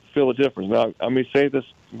will feel a difference. Now, let me say this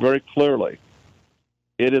very clearly.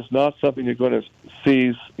 It is not something you're going to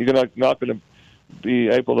seize. You're not going to be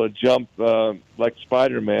able to jump like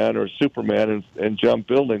Spider-Man or Superman and jump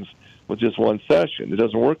buildings with just one session. It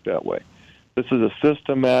doesn't work that way. This is a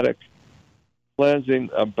systematic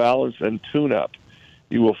cleansing, a balance, and tune-up.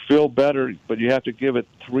 You will feel better, but you have to give it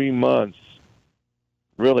 3 months.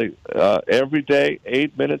 Really, every day,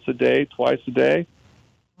 8 minutes a day, twice a day.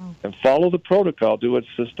 And follow the protocol. Do it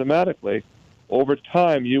systematically. Over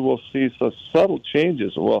time, you will see some subtle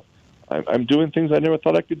changes. Well, I'm doing things I never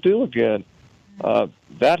thought I could do again.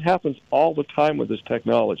 That happens all the time with this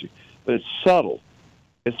technology, but it's subtle.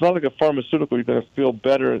 It's not like a pharmaceutical. You're going to feel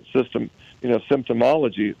better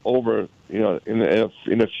symptomology over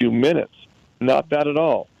in a few minutes. Not that at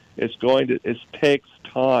all. It takes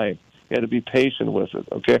time. You have to be patient with it.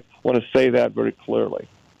 Okay, I want to say that very clearly.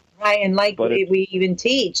 Right, and we even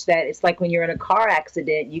teach that it's like when you're in a car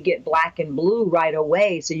accident, you get black and blue right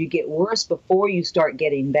away, so you get worse before you start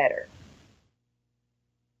getting better.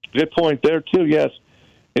 Good point there, too, yes.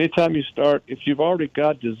 Anytime you start, if you've already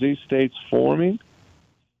got disease states forming,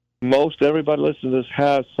 most everybody listening to this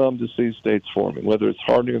has some disease states forming, whether it's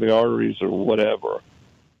hardening of the arteries or whatever,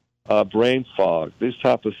 brain fog, these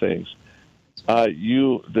type of things.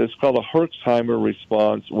 It's called a Herxheimer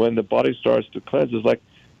response. When the body starts to cleanse, it's like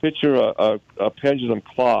picture a pendulum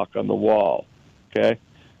clock on the wall. Okay,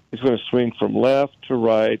 it's going to swing from left to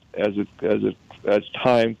right as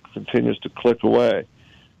time continues to click away.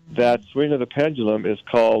 That swing of the pendulum is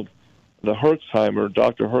called the Herxheimer.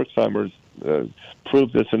 Dr. Herxheimer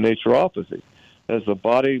proved this in naturopathy. As the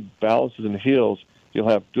body balances and heals, you'll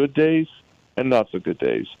have good days and not so good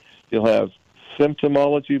days. You'll have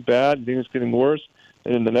symptomology bad, things getting worse,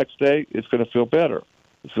 and then the next day it's going to feel better.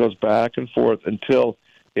 It goes back and forth until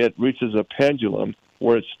it reaches a pendulum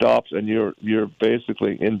where it stops and you're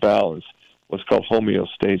basically in balance, what's called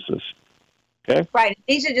homeostasis. Okay. Right.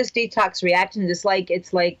 These are just detox reactions. It's like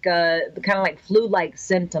kind of like flu-like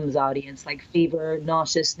symptoms, audience, like fever,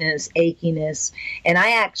 nauseousness, achiness. And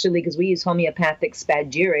I actually, because we use homeopathic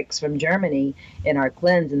spagyrics from Germany in our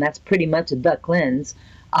cleanse, and that's pretty much the cleanse.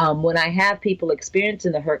 When I have people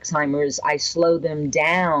experiencing the Herxheimers, I slow them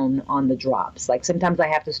down on the drops. Like sometimes I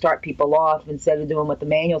have to start people off, instead of doing what the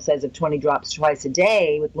manual says of 20 drops twice a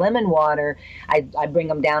day with lemon water, I bring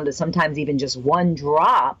them down to sometimes even just 1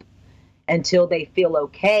 drop until they feel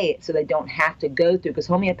okay, so they don't have to go through, because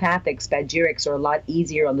homeopathic spagyrics are a lot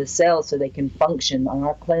easier on the cells so they can function. On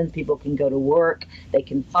our cleanse, people can go to work, they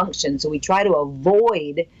can function. So we try to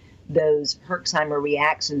avoid those Herxheimer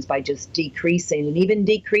reactions by just decreasing, and even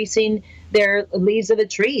decreasing their leaves of the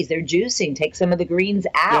trees, their juicing. Take some of the greens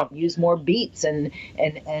out, use more beets and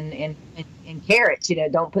carrots.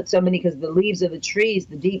 Don't put so many, because the leaves of the trees,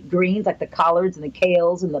 the deep greens like the collards and the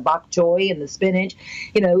kales and the bok choy and the spinach,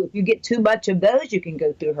 if you get too much of those, you can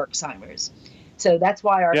go through Herxheimers. So that's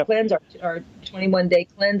why our cleanse, our 21-day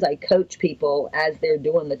cleanse, I coach people as they're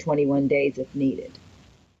doing the 21 days if needed.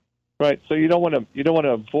 Right. So you don't want to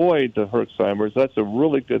avoid the Herxheimers. That's a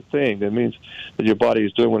really good thing. That means that your body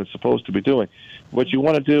is doing what it's supposed to be doing. What you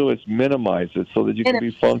want to do is minimize it so that you can be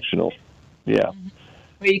functional. Yeah.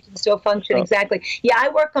 Where you can still function. Exactly. Yeah, I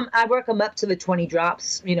work them up to the 20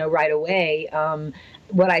 drops, right away.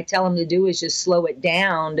 What I tell them to do is just slow it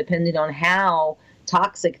down depending on how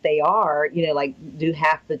toxic they are, like do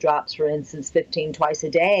half the drops, for instance, 15 twice a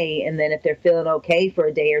day. And then if they're feeling okay for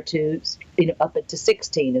a day or two, up it to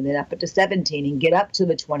 16 and then up it to 17 and get up to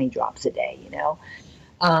the 20 drops a day,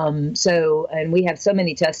 and we have so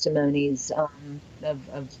many testimonies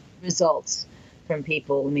of results from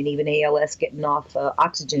people. I mean, even ALS getting off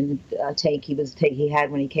oxygen tank he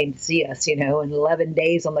had when he came to see us, in 11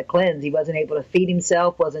 days on the cleanse. He wasn't able to feed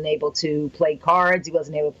himself, wasn't able to play cards, he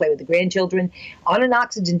wasn't able to play with the grandchildren, on an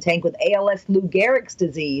oxygen tank with ALS Lou Gehrig's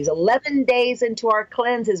disease. 11 days into our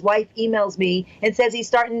cleanse, his wife emails me and says he's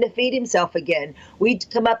starting to feed himself again. We'd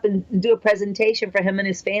come up and do a presentation for him and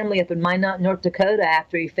his family up in Minot, North Dakota.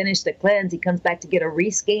 After he finished the cleanse, he comes back to get a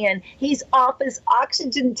rescan. He's off his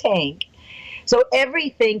oxygen tank. So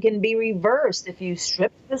everything can be reversed if you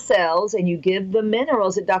strip the cells and you give the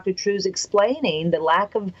minerals that Dr. True's explaining, the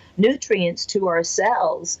lack of nutrients to our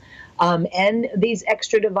cells, and these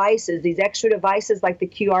extra devices. These extra devices like the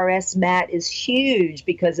QRS mat is huge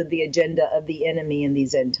because of the agenda of the enemy in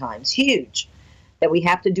these end times. Huge. That we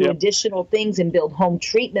have to do additional things and build home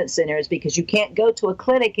treatment centers, because you can't go to a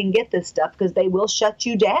clinic and get this stuff because they will shut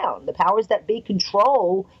you down. The powers that be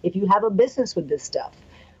control if you have a business with this stuff.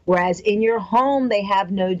 Whereas in your home, they have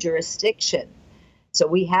no jurisdiction. So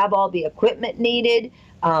we have all the equipment needed.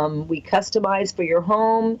 We customize for your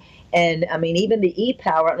home. And, I mean, even the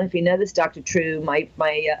e-power, I don't know if you know this, Dr. True, my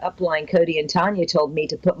upline, Cody and Tanya, told me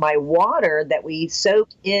to put my water that we soak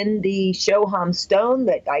in the Shoham stone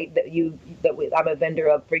I'm a vendor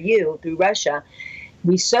of for you through Russia.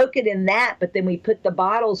 We soak it in that, but then we put the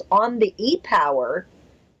bottles on the e-power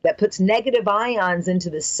that puts negative ions into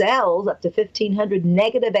the cells, up to 1,500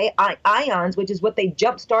 negative ions, which is what they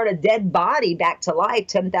jumpstart a dead body back to life,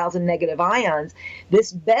 10,000 negative ions.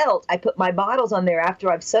 This belt, I put my bottles on there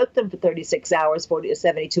after I've soaked them for 36 hours, 40 to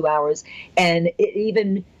 72 hours, and it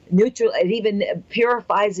even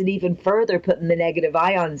purifies it even further, putting the negative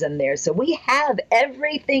ions in there. So we have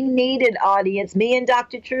everything needed, audience. Me and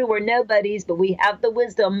Dr. True, we're nobodies, but we have the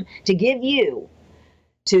wisdom to give you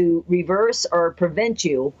to reverse or prevent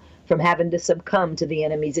you from having to succumb to the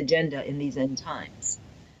enemy's agenda in these end times.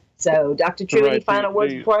 So, Dr. True, any final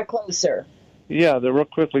words before I close, sir? Yeah, real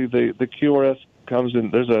quickly, the QRS comes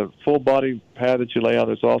in. There's a full body pad that you lay on.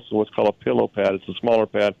 There's also what's called a pillow pad. It's a smaller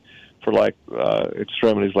pad for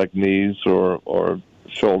extremities like knees or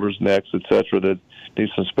shoulders, necks, etc. that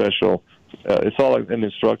needs some special. It's all in the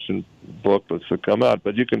instruction booklets that come out.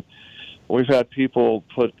 But we've had people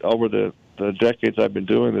put over the decades I've been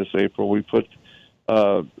doing this, April, we put,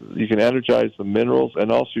 you can energize the minerals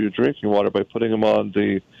and also your drinking water by putting them on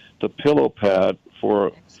the the pillow pad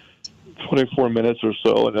for 24 minutes or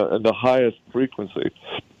so, and the highest frequency,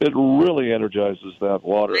 it really energizes that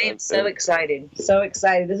water. I am so excited. So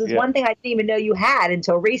excited. This is one thing I didn't even know you had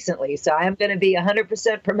until recently, so I'm going to be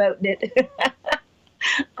 100% promoting it.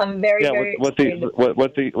 I'm very what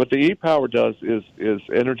the e-power does is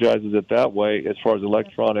energizes it that way as far as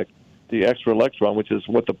the extra electron, which is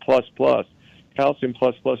what the calcium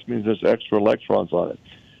plus means there's extra electrons on it.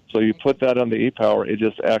 So you put that on the e-power, it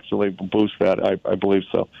just actually boosts that. I believe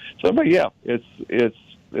so. So, but yeah, it's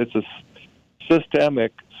a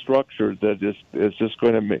systemic structure that is just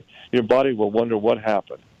going to make your body will wonder what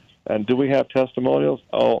happened. And do we have testimonials?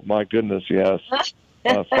 Oh my goodness, yes.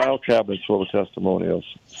 File cabinets full of testimonials.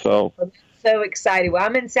 So excited. Well,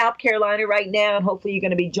 I'm in South Carolina right now, and hopefully you're going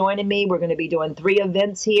to be joining me. We're going to be doing 3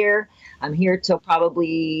 events here. I'm here till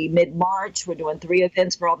probably mid-March. We're doing 3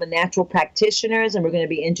 events for all the natural practitioners, and we're going to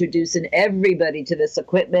be introducing everybody to this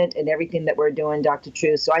equipment and everything that we're doing, Dr.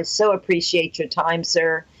 True. So I so appreciate your time,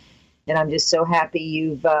 sir. And I'm just so happy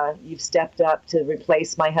you've stepped up to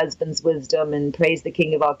replace my husband's wisdom, and praise the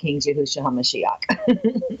King of all kings, Yahushua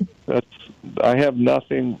HaMashiach. I have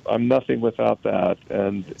nothing. I'm nothing without that,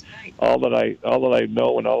 and all that I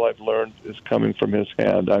know and all I've learned is coming from His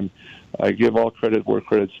hand. I give all credit where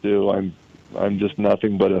credit's due. I'm just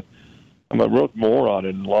nothing but I'm a real moron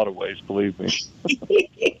in a lot of ways. Believe me.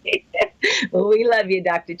 Well, we love you,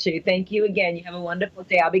 Dr. True. Thank you again. You have a wonderful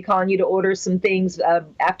day. I'll be calling you to order some things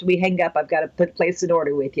after we hang up. I've got to place an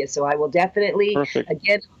order with you, so I will definitely. Perfect.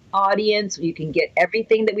 Again, audience, you can get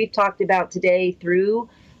everything that we've talked about today through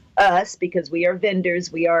us, because we are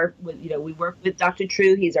vendors. We work with Dr.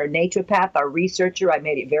 True. He's our naturopath, our researcher. I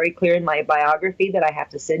made it very clear in my biography that I have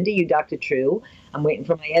to send to you, Dr. True. I'm waiting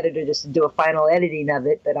for my editor just to do a final editing of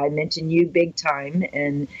it, but I mentioned you big time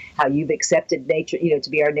and how you've accepted nature, to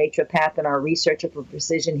be our naturopath and our researcher for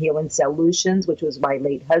Precision Healing Solutions, which was my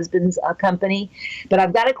late husband's company. But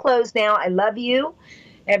I've got to close now. I love you,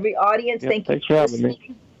 every audience. Thank you. Thanks for having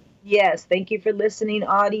me. Yes, thank you for listening,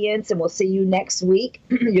 audience, and we'll see you next week.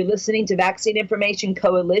 You're listening to Vaccine Information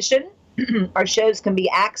Coalition. Our shows can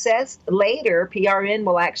be accessed later. PRN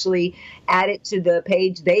will actually add it to the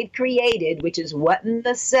page they've created, which is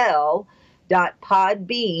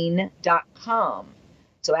whatinthecell.podbean.com.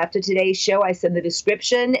 So after today's show, I send the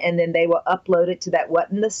description, and then they will upload it to that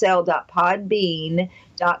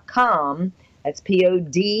whatinthecell.podbean.com. That's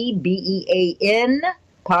PODBEAN.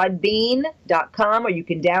 Podbean.com, or you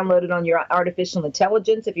can download it on your artificial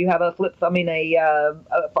intelligence if you have a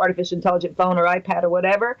artificial intelligent phone or iPad or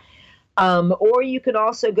whatever. Or you can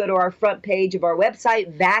also go to our front page of our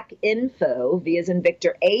website, VacInfo, V as in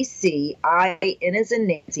Victor, AC, I, N as in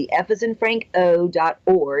Nancy, F as in Frank,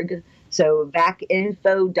 O.org. So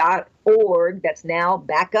VacInfo.org. That's now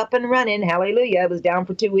back up and running. Hallelujah. It was down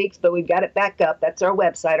for 2 weeks, but we've got it back up. That's our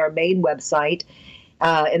website, our main website.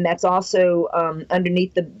 And that's also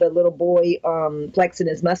underneath the little boy flexing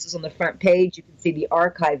his muscles on the front page. You can see the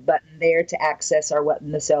archive button there to access our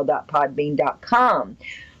whatinthecell.podbean.com.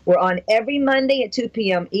 We're on every Monday at 2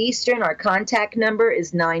 p.m. Eastern. Our contact number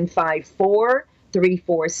is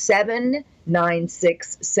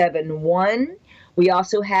 954-347-9671. We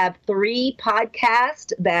also have 3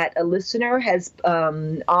 podcasts that a listener has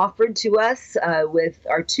offered to us with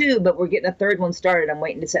our 2, but we're getting a 3rd one started. I'm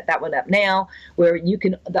waiting to set that one up now, where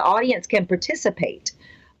the audience can participate.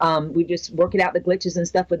 We just working out the glitches and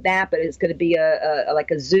stuff with that, but it's going to be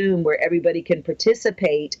like a Zoom where everybody can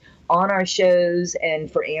participate on our shows and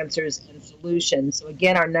for answers and solutions. So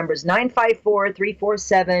again, our number is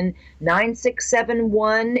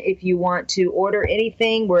 954-347-9671. If you want to order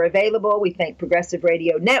anything, we're available. We thank Progressive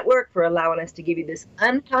Radio Network for allowing us to give you this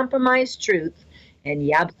uncompromised truth, and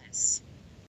Yah bless.